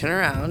going to turn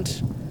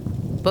around,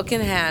 book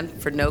in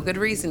hand for no good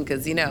reason,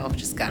 because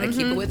just gotta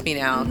keep it with me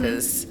now,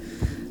 because.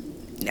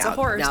 It's a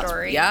horror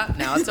story. Yeah,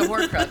 now it's a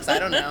Horcrux. I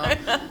don't know.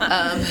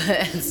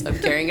 So I'm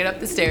carrying it up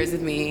the stairs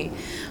with me.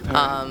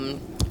 I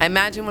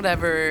imagine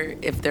whatever,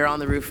 if they're on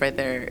the roof right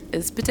there,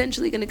 is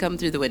potentially going to come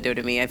through the window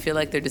to me. I feel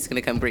like they're just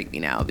going to come greet me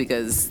now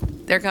because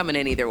they're coming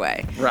in either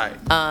way. Right.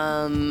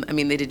 I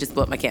mean, they did just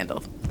blow up my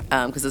candle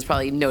because there's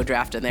probably no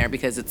draft in there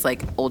because it's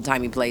like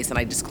old-timey place and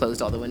I just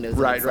closed all the windows.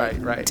 And Right, it's, like,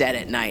 right. Dead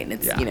at night and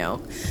it's, Yeah.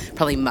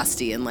 Probably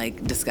musty and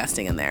like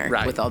disgusting in there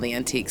Right. with all the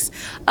antiques.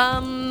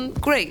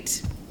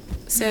 Great.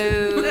 So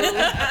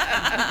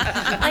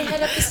I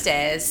head up the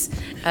stairs,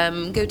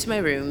 go to my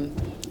room,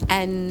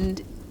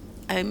 and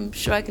I'm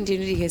sure I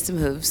continue to hear some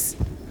hooves.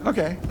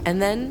 Okay. And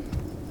then,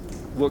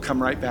 We'll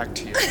come right back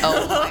to you.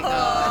 oh my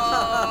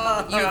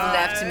God, you've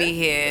left me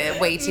here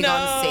waiting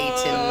on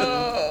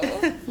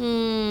Satan.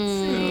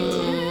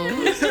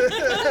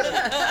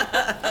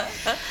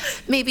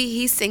 Maybe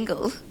he's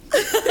single.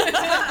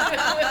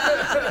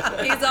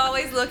 He's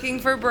always looking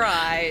for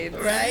brides.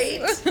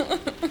 Right?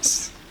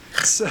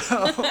 So,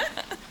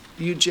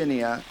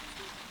 Eugenia,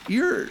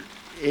 you're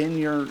in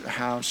your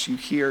house. You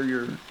hear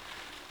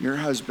your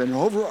husband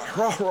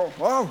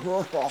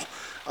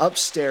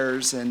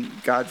upstairs,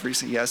 and Godfrey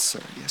says, "Yes,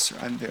 sir. Yes, sir.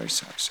 I'm very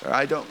sorry, sir.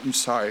 I'm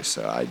sorry,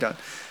 sir.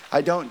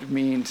 I don't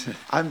mean to.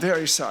 I'm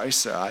very sorry,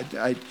 sir. I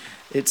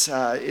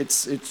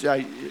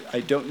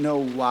don't know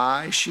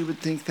why she would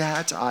think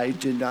that. I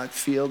did not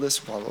feel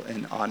this." Well,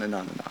 and on and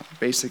on and on.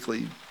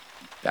 Basically,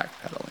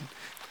 backpedaling.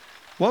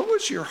 What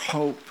was your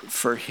hope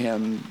for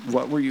him?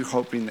 What were you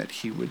hoping that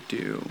he would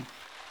do?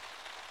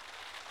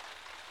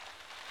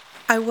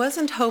 I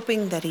wasn't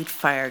hoping that he'd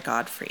fire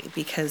Godfrey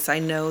because I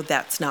know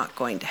that's not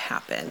going to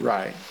happen.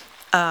 Right.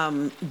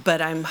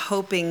 But I'm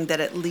hoping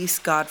that at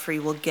least Godfrey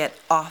will get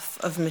off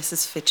of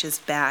Mrs. Fitch's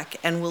back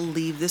and will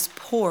leave this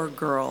poor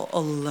girl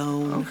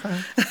alone.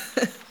 Okay.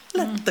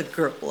 Let the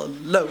girl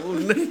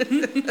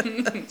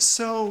alone.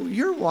 So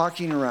you're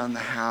walking around the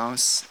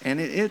house, and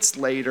it's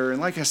later, and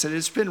like I said,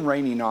 it's been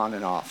raining on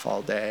and off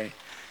all day.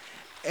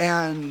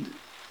 And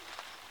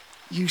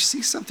you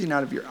see something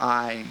out of your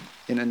eye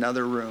in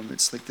another room.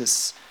 It's like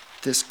this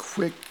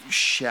quick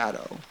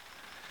shadow.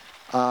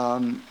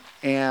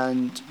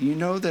 And you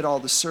know that all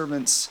the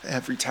servants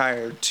have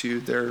retired to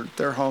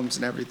their homes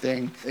and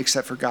everything,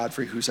 except for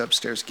Godfrey, who's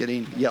upstairs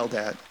getting yelled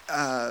at.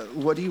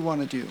 What do you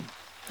want to do?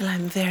 Well,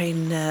 I'm very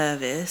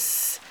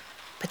nervous,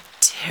 but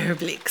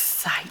terribly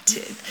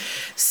excited.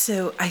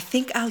 So I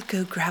think I'll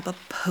go grab a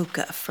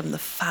poker from the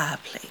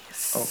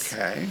fireplace.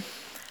 Okay.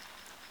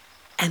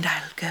 And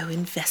I'll go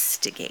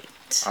investigate.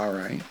 All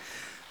right.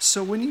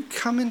 So when you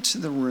come into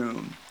the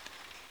room,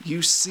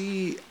 you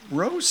see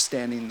Rose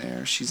standing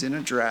there. She's in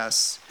a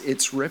dress.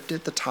 It's ripped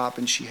at the top,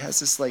 and she has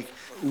this like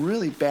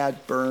really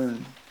bad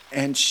burn.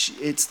 And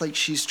it's like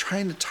she's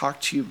trying to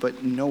talk to you,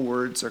 but no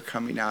words are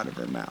coming out of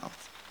her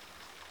mouth.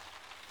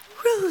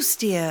 Rose,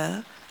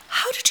 dear,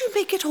 how did you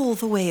make it all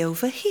the way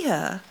over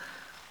here?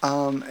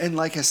 And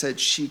like I said,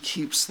 she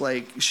keeps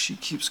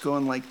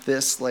going like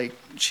this, like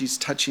she's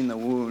touching the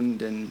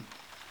wound and.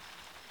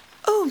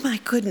 Oh, my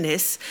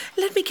goodness.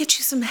 Let me get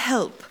you some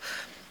help.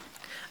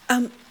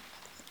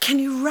 Can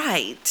you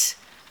write?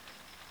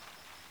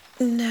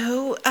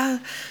 No, I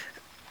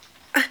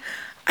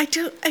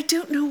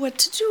don't know what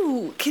to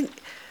do.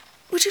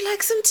 Would you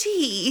like some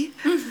tea?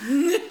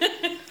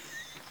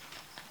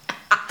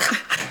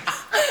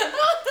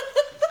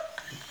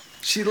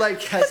 She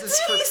like has this.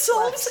 Tea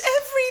solves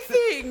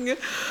everything.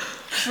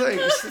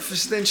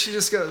 Then she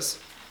just goes.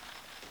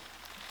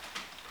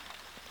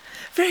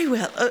 Very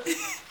well.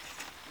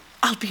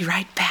 I'll be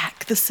right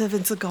back. The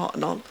servants are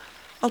gone.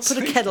 I'll put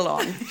a kettle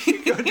on.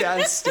 You go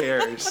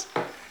downstairs,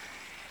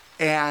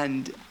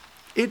 and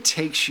it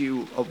takes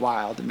you a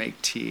while to make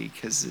tea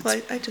because it's.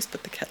 Well, I just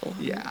put the kettle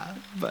on. Yeah,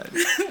 but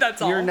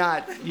That's all. you're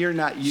not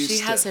used to.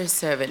 She has her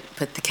servant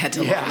put the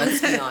kettle Yeah. on,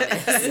 let's be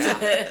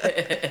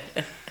honest.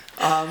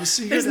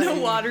 So There's no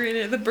water in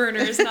it. The burner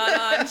is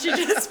not on. She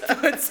just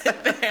puts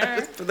it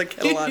there. Put the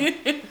kettle on.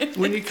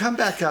 When you come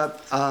back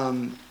up,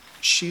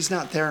 she's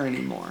not there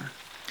anymore.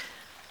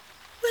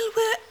 Well,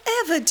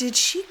 wherever did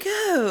she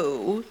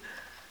go?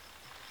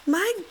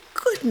 My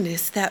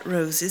goodness, that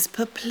Rose is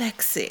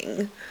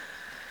perplexing.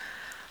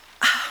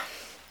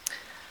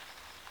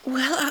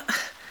 Well,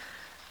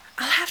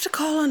 I'll have to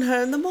call on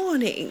her in the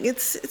morning.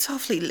 It's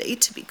awfully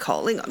late to be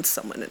calling on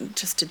someone and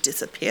just to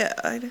disappear.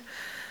 I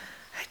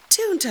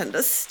don't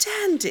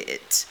understand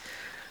it.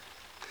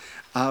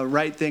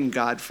 Right then,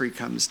 Godfrey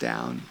comes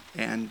down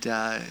and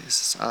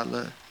says,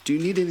 do you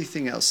need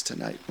anything else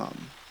tonight,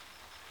 Mom?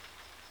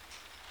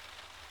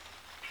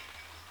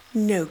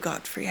 No,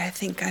 Godfrey, I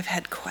think I've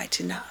had quite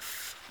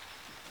enough.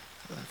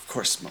 Of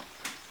course, Mom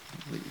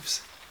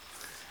leaves.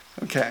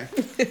 Okay.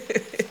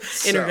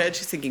 In her head,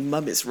 she's thinking,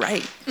 Mum is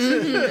right.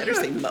 Better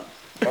say Mum.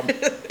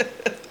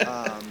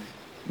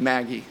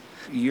 Maggie,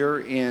 you're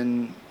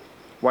in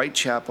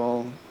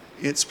Whitechapel.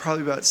 It's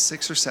probably about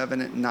 6 or 7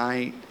 at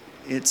night.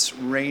 It's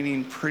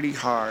raining pretty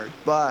hard,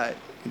 but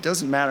it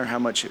doesn't matter how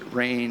much it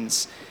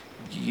rains.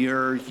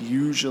 You're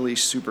usually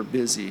super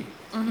busy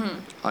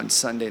on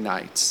Sunday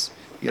nights.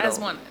 As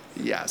one is.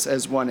 Yes,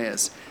 as one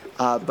is.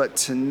 But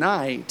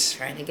tonight,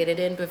 Trying to get it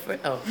in before.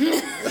 Oh. The end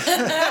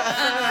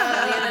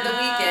of the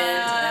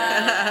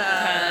weekend.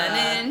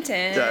 Pun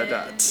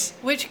intended.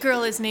 Which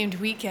girl is named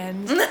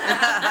Weekend?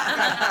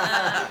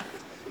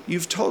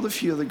 you've told a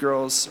few of the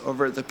girls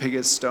over at the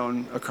Piggott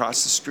Stone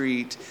across the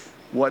street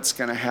what's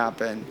going to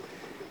happen,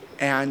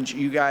 and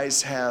you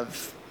guys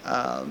have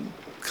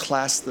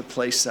classed the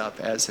place up,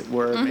 as it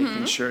were,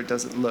 making sure it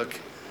doesn't look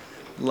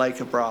like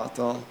a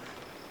brothel.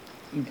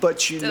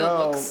 But you Still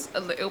know, looks a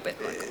little bit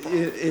like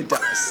it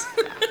does.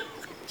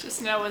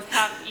 Just now with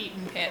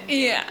half-eaten pancakes.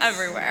 yeah,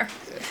 everywhere.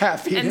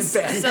 Half-eaten And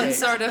some pancakes.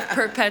 sort of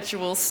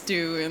perpetual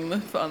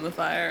stew on the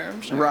fire,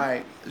 I'm sure.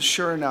 Right.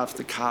 Sure enough,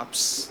 the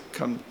cops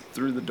come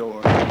through the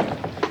door.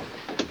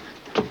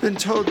 Been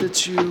told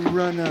that you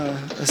run a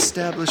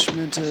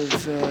establishment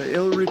of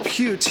ill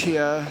repute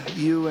here.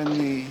 You and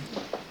the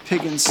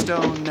Pig and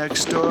Stone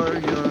next door.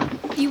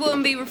 You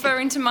wouldn't be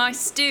referring to my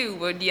stew,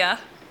 would ya?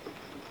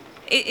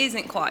 It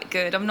isn't quite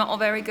good. I'm not a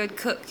very good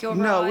cook, you're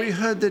No, right. we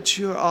heard that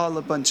you're all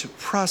a bunch of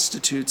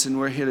prostitutes and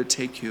we're here to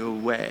take you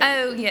away.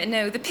 Oh, yeah,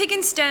 no. The Pig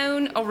and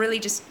Stone are really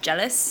just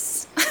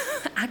jealous,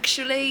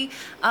 actually.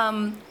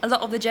 A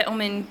lot of the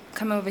gentlemen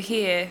come over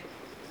here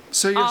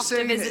So you're after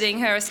saying visiting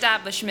her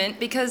establishment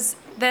because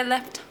they're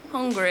left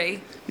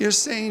hungry. you're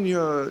saying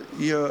your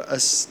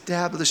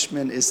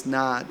establishment is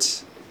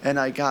not, and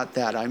I got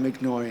that, I'm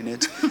ignoring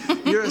it.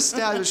 Your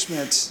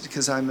establishment,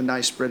 because I'm a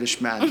nice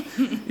British man,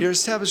 your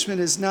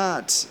establishment is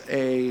not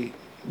a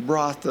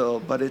brothel,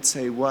 but it's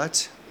a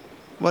what?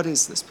 What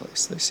is this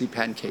place? I see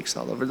pancakes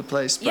all over the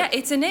place. But Yeah,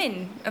 it's an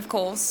inn, of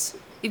course.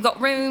 We've got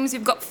rooms,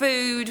 we've got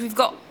food, we've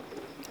got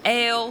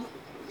ale.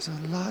 there's a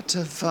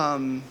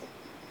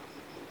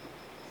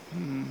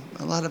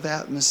lot of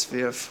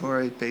atmosphere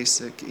for a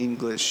basic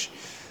English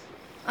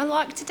I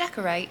like to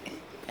decorate.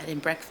 Bed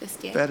and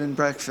breakfast, yeah. bed and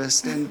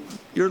breakfast. And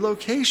your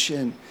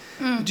location,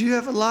 do you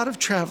have a lot of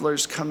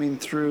travelers coming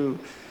through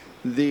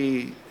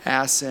the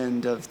ass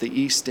end of the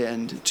east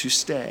end to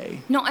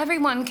stay? Not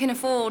everyone can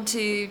afford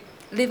to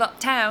live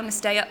uptown,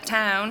 stay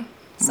uptown.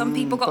 Some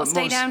people got But to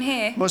stay most- down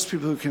here. Most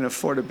people who can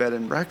afford a bed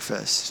and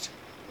breakfast,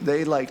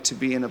 they like to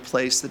be in a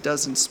place that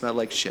doesn't smell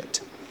like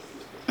shit.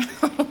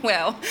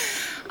 Well,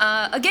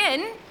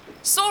 again,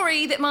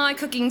 sorry that my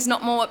cooking's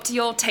not more up to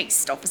your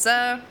taste,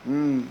 officer.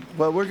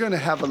 Well, we're going to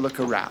have a look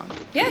around.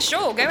 Yeah,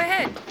 sure, go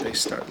ahead. They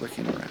start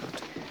looking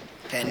around.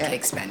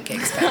 Pancakes,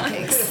 pancakes,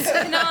 pancakes.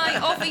 Can I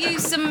offer you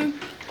some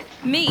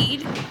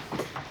mead?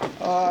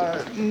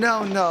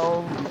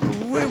 No,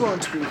 we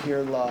won't be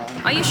here long.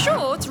 Are you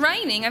sure? It's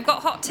raining. I've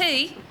got hot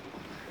tea.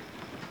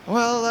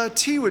 Well,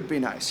 tea would be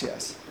nice,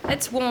 yes.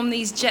 Let's warm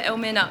these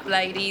gentlemen up,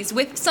 ladies,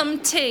 with some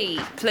tea,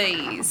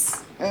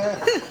 please.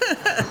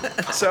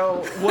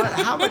 So,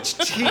 how much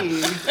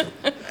tea,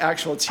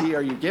 actual tea,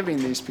 are you giving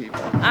these people?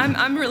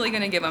 I'm really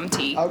gonna give them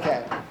tea.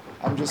 Okay,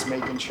 I'm just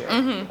making sure.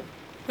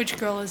 Which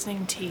girl is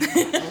named T?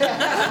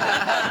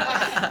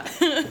 I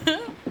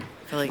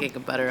feel like I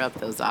could butter up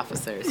those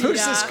officers.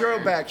 Who's this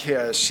girl back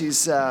here?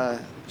 She's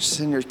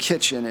in your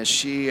kitchen. Is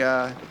she,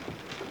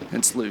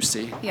 it's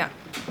Lucy. Yeah.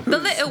 The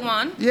little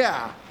one,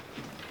 Yeah.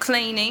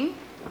 cleaning.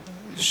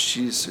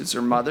 Is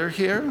her mother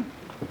here?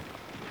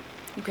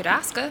 You could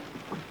ask her.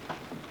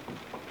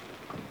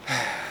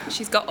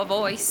 She's got a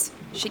voice.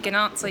 She can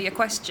answer your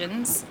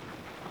questions.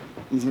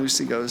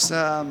 Lucy goes,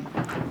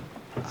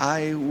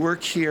 I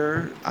work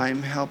here.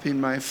 I'm helping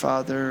my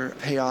father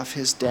pay off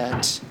his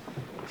debt.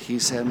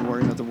 He's in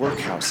one of the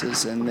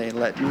workhouses, and they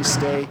let me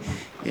stay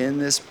in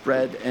this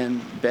bed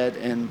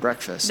and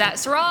breakfast.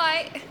 That's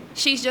right.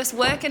 She's just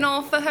working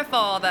off for her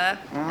father.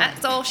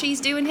 That's all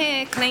she's doing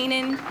here,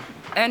 cleaning,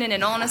 earning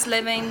an honest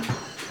living,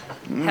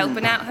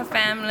 helping out her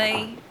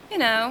family. You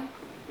know,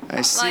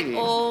 I see.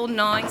 like all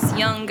nice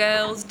young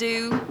girls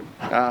do.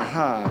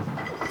 Uh-huh.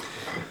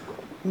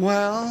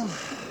 Well,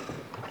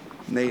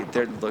 they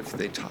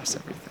toss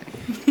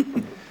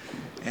everything.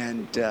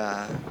 And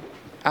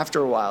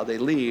after a while, they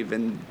leave,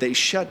 and they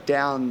shut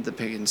down the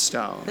Pig and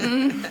Stone,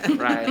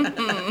 right?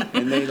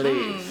 And they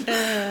leave.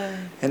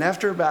 And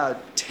after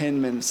about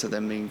 10 minutes of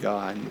them being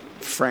gone,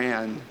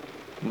 Fran,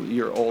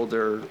 your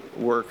older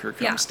worker,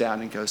 comes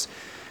down and goes,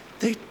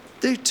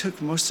 they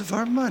took most of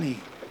our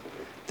money.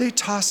 They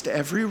tossed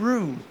every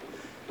room.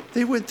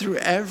 They went through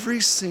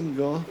every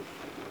single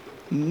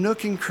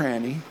nook and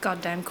cranny,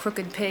 Goddamn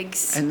crooked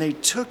pigs. and they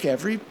took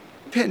every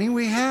penny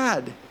we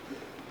had.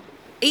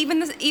 Even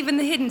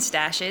the hidden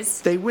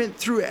stashes. They went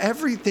through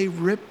they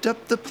ripped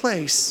up the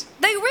place.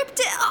 They ripped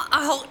it.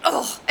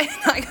 And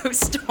I go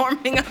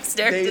storming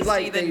upstairs to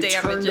see the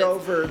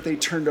damages. They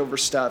turned over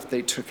stuff.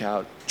 They took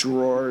out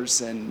drawers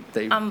and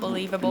they.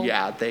 Unbelievable.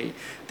 Yeah, they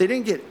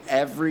didn't get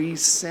every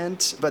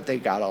cent, but they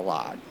got a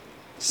lot.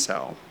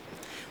 So.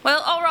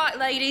 Well, all right,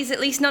 ladies. At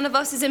least none of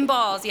us is in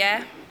bars,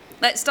 yeah?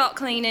 Let's start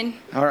cleaning.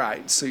 All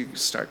right, so you can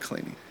start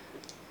cleaning.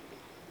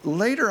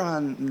 Later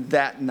on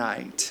that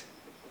night,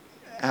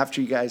 after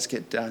you guys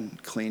get done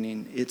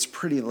cleaning, it's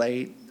pretty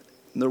late.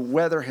 The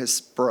weather has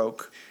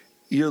broke.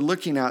 You're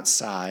looking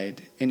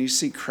outside and you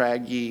see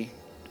Craggy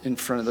in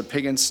front of the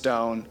Pig and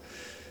Stone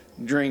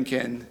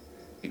drinking.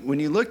 When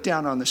you look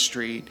down on the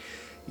street,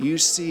 you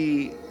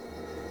see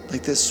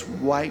like this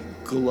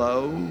white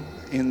glow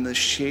in the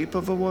shape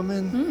of a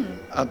woman,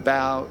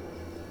 about,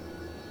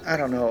 I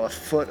don't know, a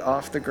foot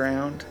off the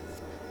ground.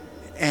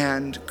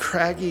 And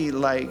Craggy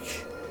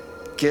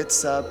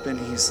gets up and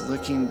he's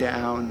looking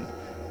down,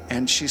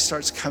 and she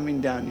starts coming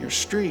down your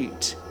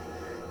street.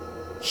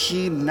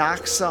 He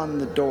knocks on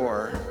the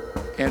door,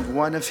 and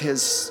one of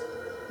his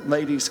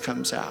ladies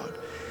comes out.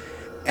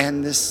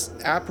 And this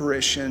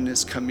apparition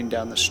is coming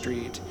down the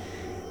street,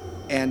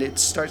 and it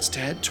starts to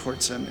head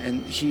towards him,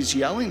 and he's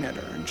yelling at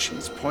her, and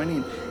she's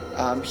pointing.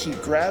 He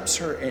grabs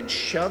her and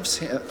shoves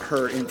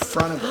her in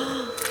front of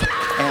him,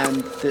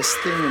 and this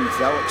thing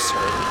envelops her.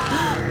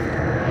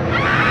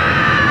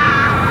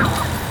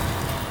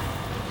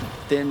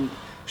 Then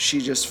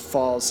she just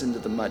falls into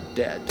the mud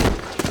dead.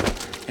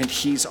 And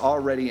he's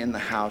already in the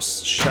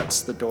house, shuts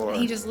the door.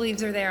 He just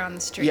leaves her there on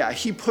the street. Yeah,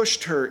 he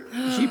pushed her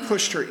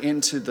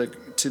into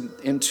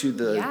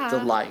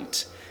the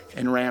light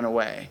and ran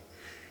away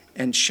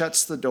and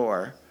shuts the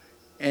door.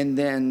 And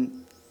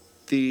then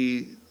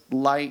the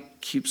light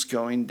keeps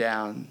going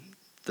down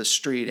the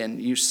street,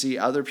 and you see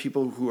other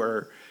people who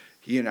are,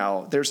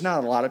 there's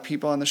not a lot of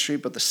people on the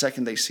street, but the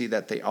second they see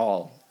that, they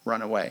all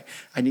run away.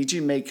 I need you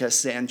to make a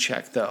sand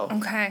check, though.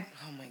 Okay.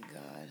 Oh my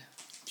God.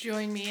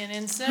 Join me in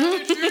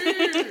insanity.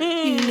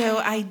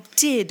 I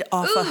did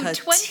offer her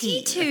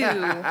 22. tea.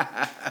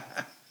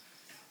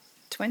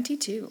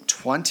 22.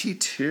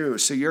 22.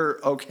 So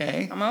you're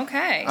okay? I'm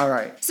okay. All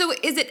right. So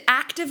is it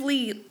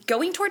actively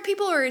going toward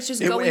people, or it's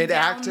just going It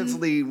down?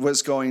 actively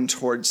was going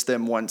towards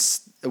them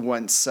once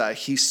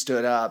he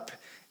stood up.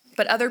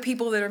 But other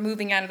people that are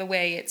moving out of the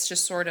way, it's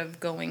just sort of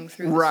going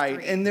through the Right.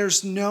 street. And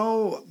there's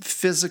no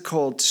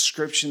physical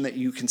description that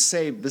you can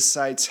say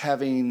besides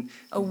having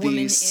the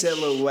womanish.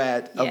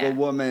 silhouette of a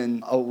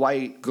woman, a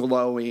white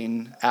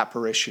glowing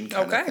apparition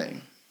kind of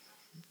thing.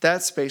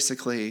 That's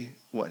basically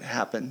what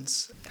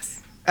happens. Yes.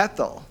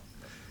 Ethel,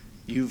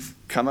 you've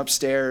come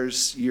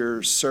upstairs.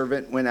 Your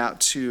servant went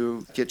out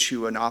to get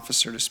you an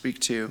officer to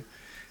speak to.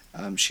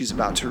 She's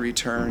about to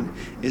return.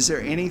 Is there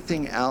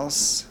anything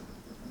else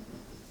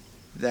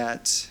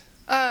that...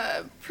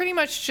 Pretty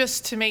much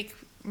just to make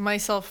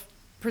myself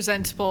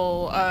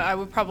presentable, I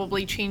would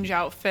probably change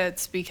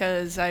outfits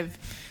because I've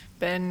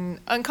been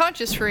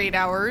unconscious for 8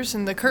 hours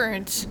in the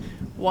current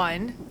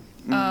one.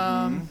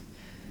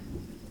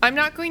 I'm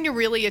not going to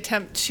really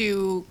attempt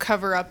to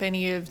cover up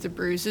any of the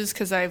bruises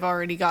because I've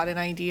already got an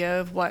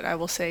idea of what I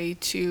will say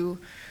to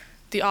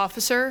the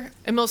officer.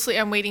 And mostly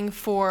I'm waiting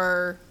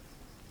for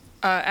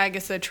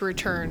Agatha to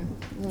return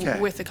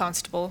with the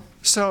constable.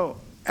 So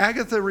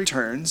Agatha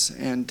returns,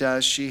 and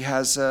she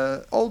has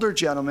an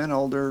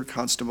older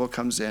constable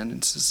comes in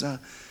and says,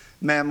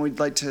 ma'am, we'd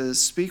like to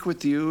speak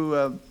with you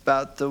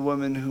about the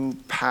woman who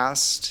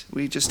passed.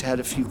 We just had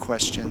a few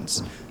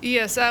questions.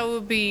 Yes, I will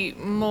be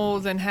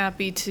more than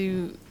happy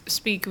to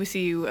speak with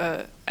you.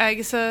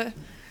 Agatha?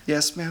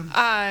 Yes, ma'am?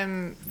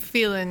 I'm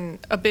feeling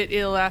a bit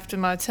ill after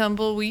my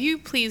tumble. Will you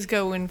please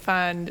go and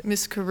find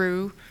Miss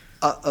Carew?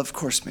 Of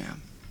course,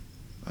 ma'am.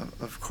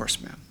 Of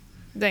course, ma'am.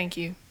 Thank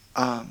you.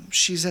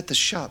 She's at the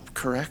shop,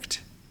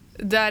 correct?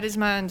 That is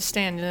my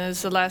understanding. That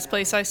is the last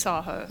place I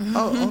saw her.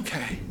 Oh,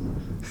 okay.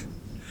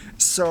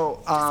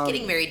 So,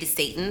 Getting married to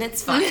Satan,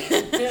 it's fine.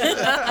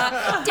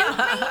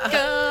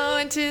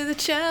 Going to the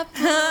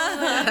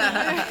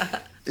chapel.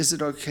 is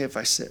it okay if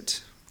I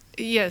sit?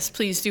 Yes,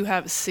 please do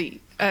have a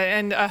seat.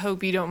 And I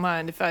hope you don't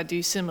mind if I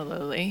do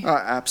similarly.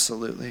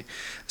 Absolutely.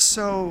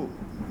 So,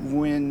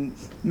 when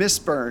Miss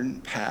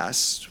Byrne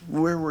passed,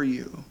 where were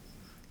you?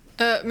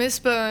 Miss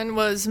Byrne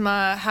was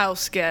my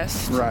house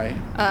guest. Right.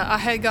 I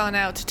had gone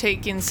out to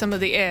take in some of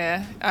the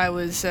air. I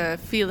was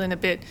feeling a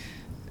bit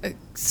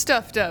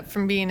stuffed up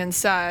from being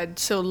inside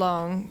so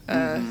long,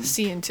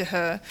 seeing to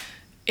her.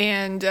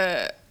 And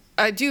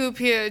I do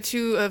appear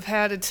to have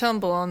had a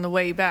tumble on the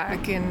way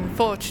back, and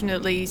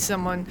fortunately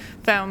someone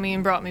found me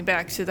and brought me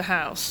back to the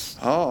house.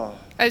 Oh.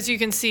 As you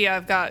can see,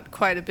 I've got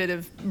quite a bit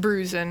of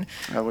bruising.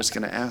 I was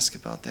going to ask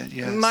about that,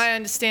 yes. My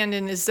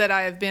understanding is that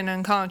I have been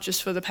unconscious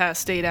for the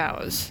past 8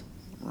 hours.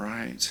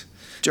 Right.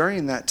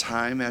 During that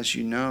time, as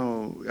you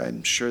know,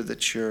 I'm sure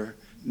that your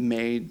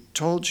maid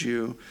told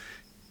you,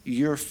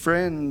 your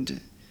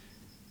friend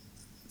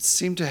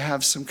seemed to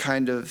have some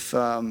kind of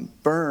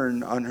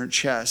burn on her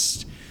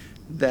chest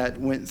that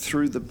went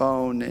through the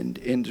bone and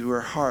into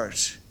her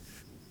heart.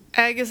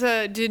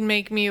 Agatha did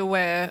make me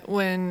aware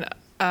when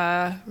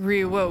I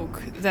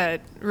reawoke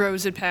that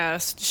Rose had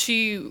passed.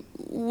 She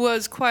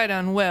was quite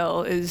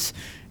unwell, as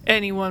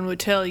anyone would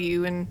tell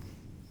you, and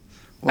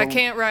I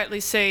can't rightly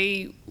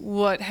say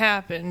what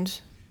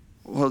happened.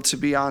 Well, to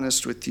be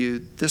honest with you,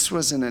 this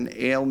wasn't an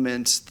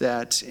ailment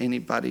that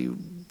anybody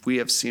we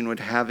have seen would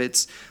have.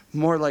 It's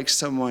more like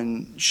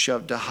someone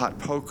shoved a hot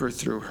poker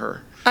through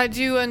her. I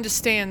do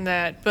understand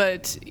that,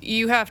 but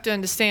you have to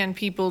understand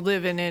people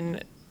living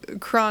in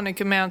chronic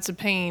amounts of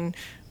pain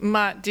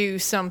might do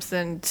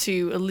something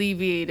to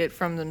alleviate it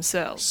from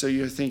themselves. So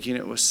you're thinking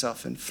it was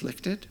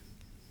self-inflicted?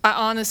 I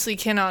honestly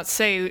cannot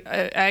say.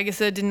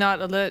 Agatha did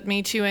not alert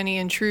me to any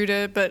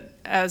intruder, but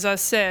as I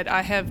said,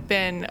 I have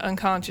been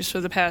unconscious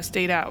for the past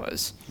 8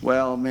 hours.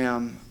 Well,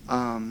 ma'am,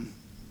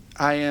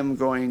 I am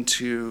going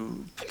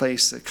to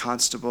place a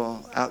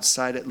constable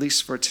outside, at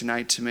least for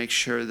tonight, to make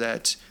sure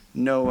that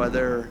no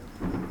other,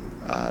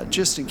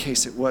 just in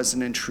case it was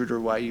an intruder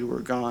while you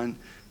were gone,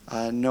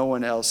 no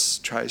one else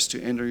tries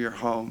to enter your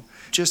home,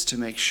 just to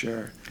make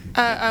sure.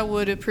 I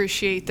would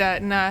appreciate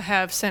that, and I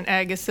have sent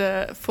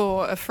Agatha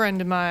for a friend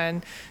of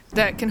mine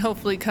that can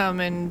hopefully come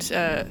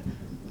and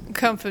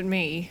comfort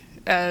me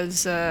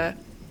as I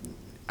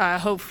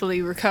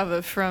hopefully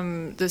recover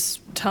from this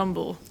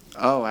tumble.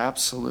 Oh,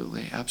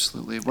 absolutely,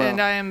 absolutely. Well, And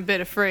I am a bit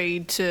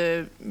afraid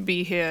to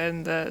be here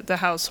in the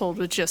household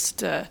with just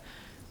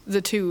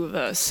the two of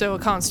us, so a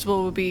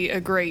constable would be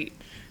a great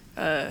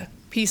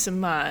peace of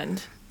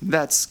mind.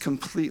 that's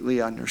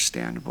completely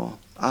understandable.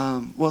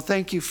 Well,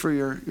 thank you for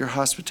your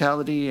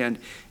hospitality, and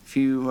if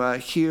you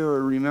hear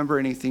or remember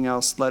anything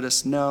else, let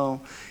us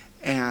know.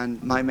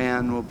 And my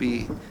man will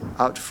be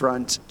out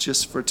front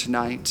just for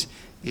tonight.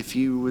 If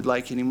you would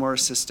like any more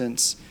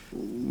assistance,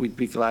 we'd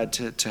be glad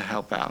to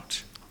help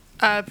out.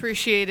 I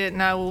appreciate it,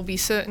 and I will be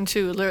certain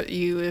to alert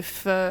you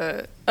if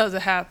other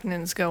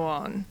happenings go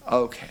on.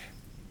 Okay.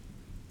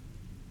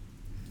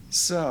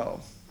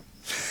 So,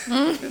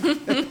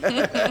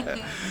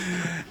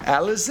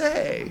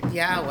 Alizé.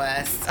 Yeah,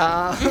 Wes.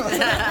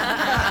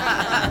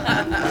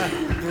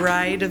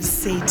 Bride of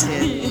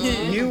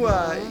Satan.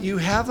 You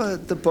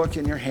have the book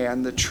in your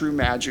hand, the True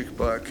Magic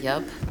book.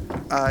 Yep.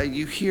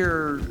 You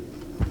hear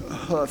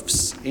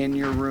hoofs in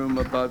your room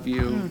above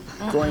you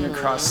going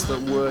across the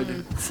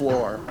wood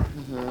floor.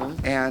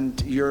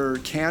 And your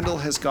candle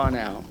has gone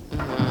out.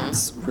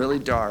 It's really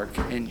dark,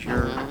 and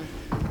you're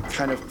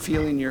kind of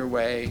feeling your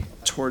way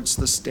towards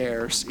the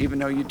stairs. Even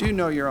though you do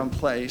know your own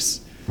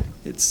place,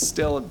 it's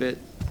still a bit,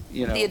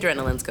 The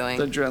adrenaline's going.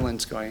 The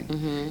adrenaline's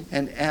going.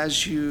 And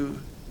as you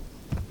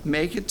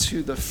make it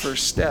to the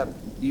first step,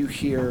 you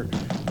hear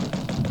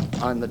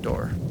on the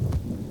door.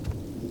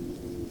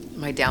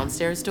 My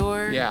downstairs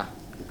door? Yeah.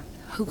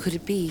 Who could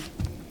it be?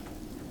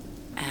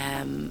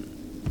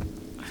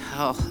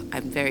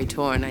 I'm very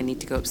torn. I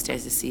need to go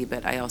upstairs to see,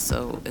 but I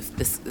also, if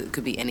this it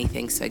could be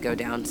anything, so I go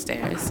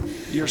downstairs.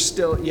 You're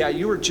still,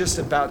 you were just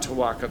about to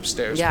walk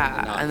upstairs.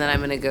 Yeah, and then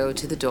I'm gonna go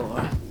to the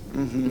door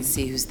and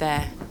see who's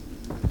there.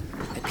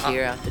 I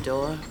peer out the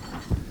door.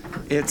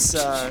 It's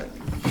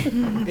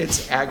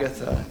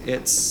Agatha.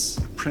 It's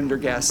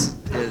Prendergast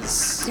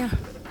is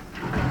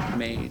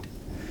maid.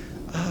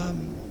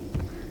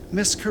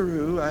 Miss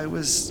Carew, I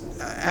was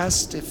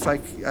asked if I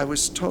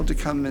was told to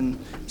come and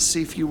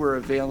see if you were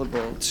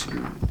available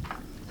to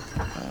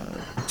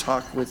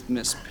talk with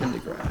Miss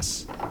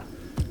Pendergrass.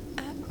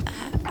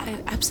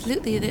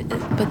 Absolutely,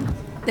 but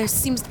there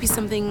seems to be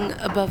something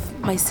above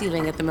my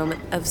ceiling at the moment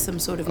of some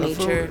sort of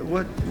nature.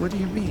 What do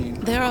you mean?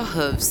 There are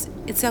hooves.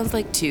 It sounds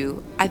like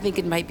 2. I think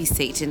it might be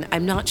Satan.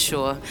 I'm not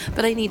sure,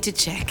 but I need to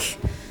check.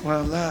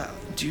 Well,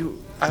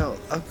 I'll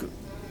go.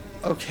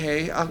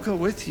 Okay, I'll go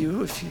with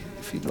you if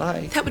you'd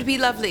like. That would be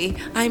lovely.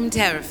 I'm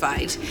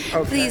terrified.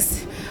 Okay.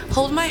 Please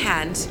hold my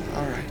hand.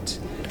 All right.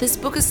 This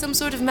book is some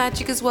sort of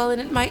magic as well,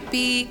 and it might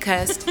be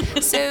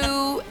cursed.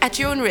 So, at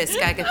your own risk,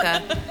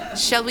 Agatha,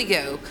 shall we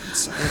go?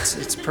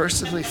 It's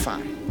perfectly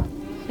fine.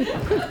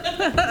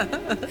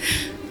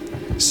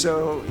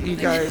 So you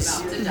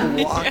guys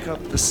walk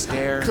up the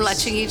stairs,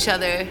 Clutching each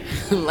other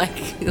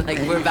like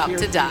we're about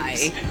to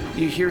die.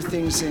 You hear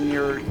things in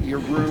your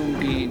room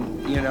being,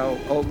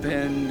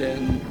 opened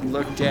and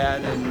looked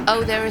at, and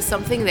Oh, there is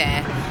something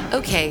there.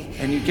 Okay.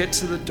 and you get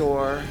to the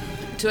door,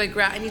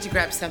 I need to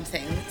grab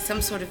something, some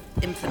sort of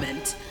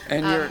implement.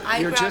 and I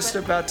you're grab just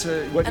about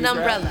to what? an do you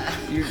grab? umbrella.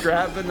 You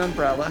grab an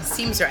umbrella.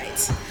 Seems right.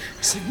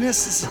 Say,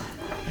 Miss,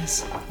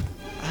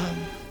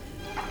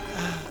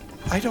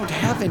 I don't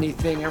have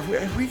anything. Are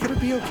we gonna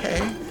be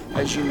okay?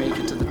 As you make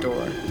it to the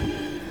door.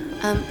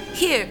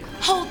 Here,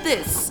 hold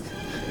this.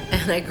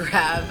 And I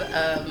grab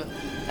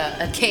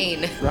a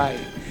cane. Right.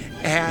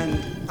 And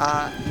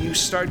you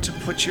start to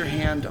put your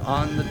hand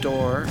on the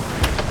door.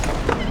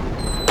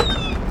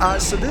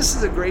 So this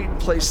is a great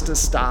place to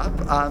stop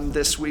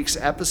this week's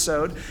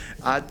episode.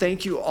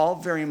 Thank you all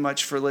very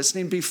much for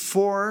listening.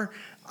 Before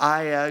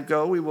I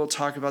go, we will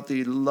talk about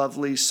the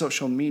lovely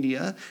social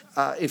media.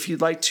 If you'd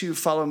like to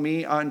follow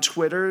me on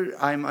Twitter,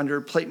 I'm under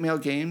Plate Mail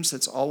Games.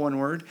 That's all one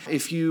word.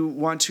 If you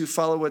want to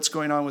follow what's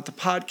going on with the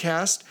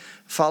podcast,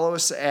 follow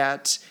us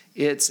at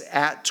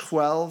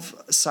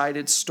 12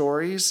 Sided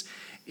Stories.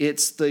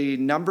 It's the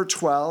number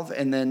 12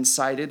 and then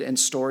Sided and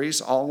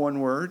Stories, all one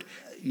word.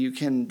 You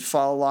can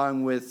follow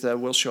along with,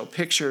 we'll show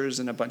pictures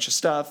and a bunch of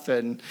stuff,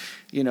 and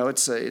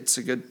it's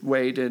a good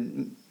way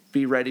to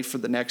be ready for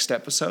the next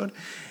episode.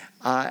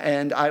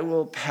 And I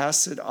will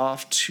pass it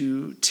off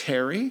to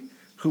Terry,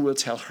 who will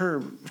tell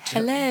her.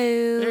 Hello.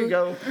 There you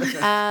go.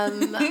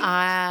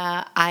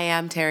 I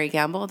am Terry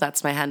Gamble.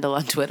 That's my handle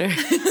on Twitter.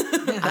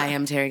 I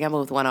am Terry Gamble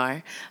with one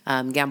R.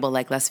 Gamble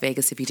like Las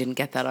Vegas, if you didn't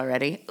get that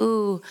already.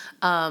 Ooh,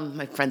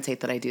 my friends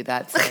hate that I do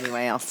that. So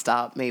anyway, I'll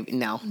stop. Maybe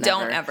no, never.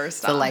 Don't ever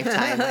stop. It's a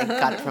lifetime. I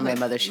got it from my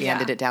mother. She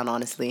handed it down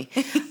honestly.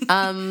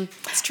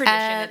 It's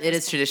tradition. It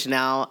is tradition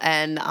now.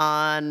 And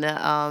on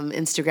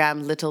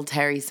Instagram, Little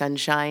Terry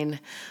Sunshine.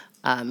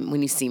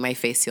 When you see my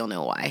face, you'll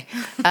know why.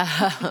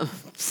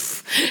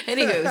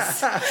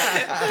 Anywho's.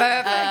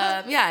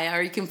 Yeah,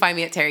 or you can find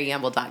me at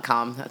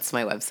terrygamble.com. That's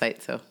my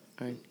website, so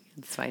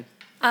it's fine.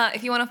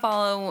 If you want to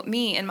follow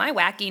me and my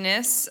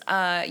wackiness,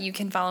 you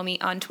can follow me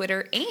on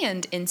Twitter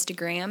and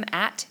Instagram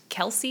at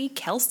Kelsey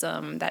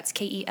Kelsem. That's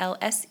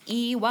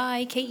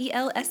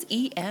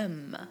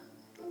KelseyKelsem.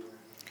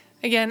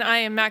 Again, I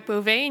am Mac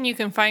Beauvais, and you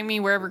can find me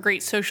wherever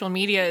great social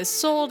media is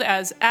sold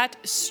as at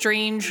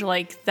Strange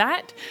Like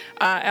That.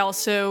 I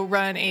also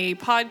run a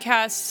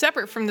podcast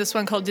separate from this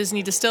one called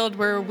Disney Distilled,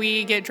 where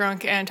we get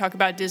drunk and talk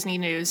about Disney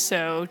news,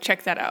 so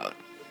check that out.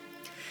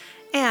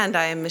 And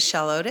I am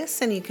Michelle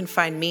Otis, and you can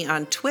find me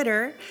on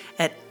Twitter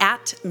at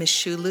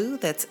Michulu.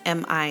 That's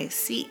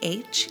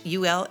MICHULHU.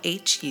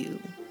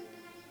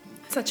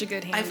 Such a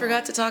good handle. I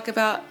forgot to talk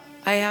about.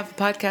 I have a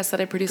podcast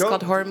that I produce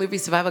called Horror Movie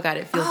Survival Guide.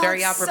 It feels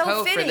very it's so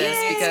apropos for fitting. this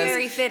It is because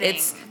very fitting.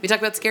 we talk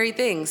about scary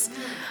things.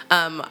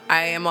 I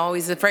am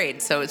always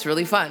afraid, so it's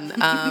really fun.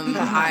 But I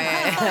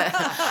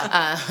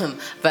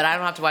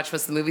don't have to watch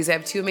most of the movies. I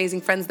have two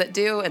amazing friends that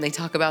do, and they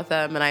talk about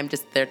them, and I'm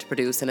just there to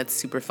produce, and it's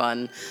super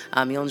fun.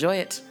 You'll enjoy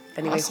it.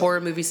 Anyway, Awesome.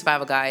 Horror Movie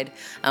Survival Guide.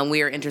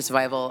 We are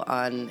Intersurvival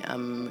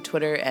on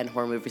Twitter and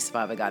Horror Movie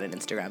Survival Guide on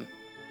Instagram.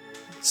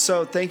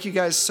 So thank you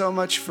guys so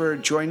much for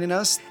joining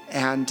us,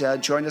 and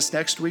join us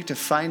next week to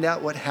find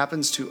out what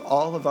happens to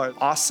all of our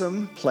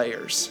awesome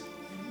players.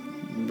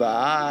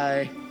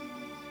 Bye.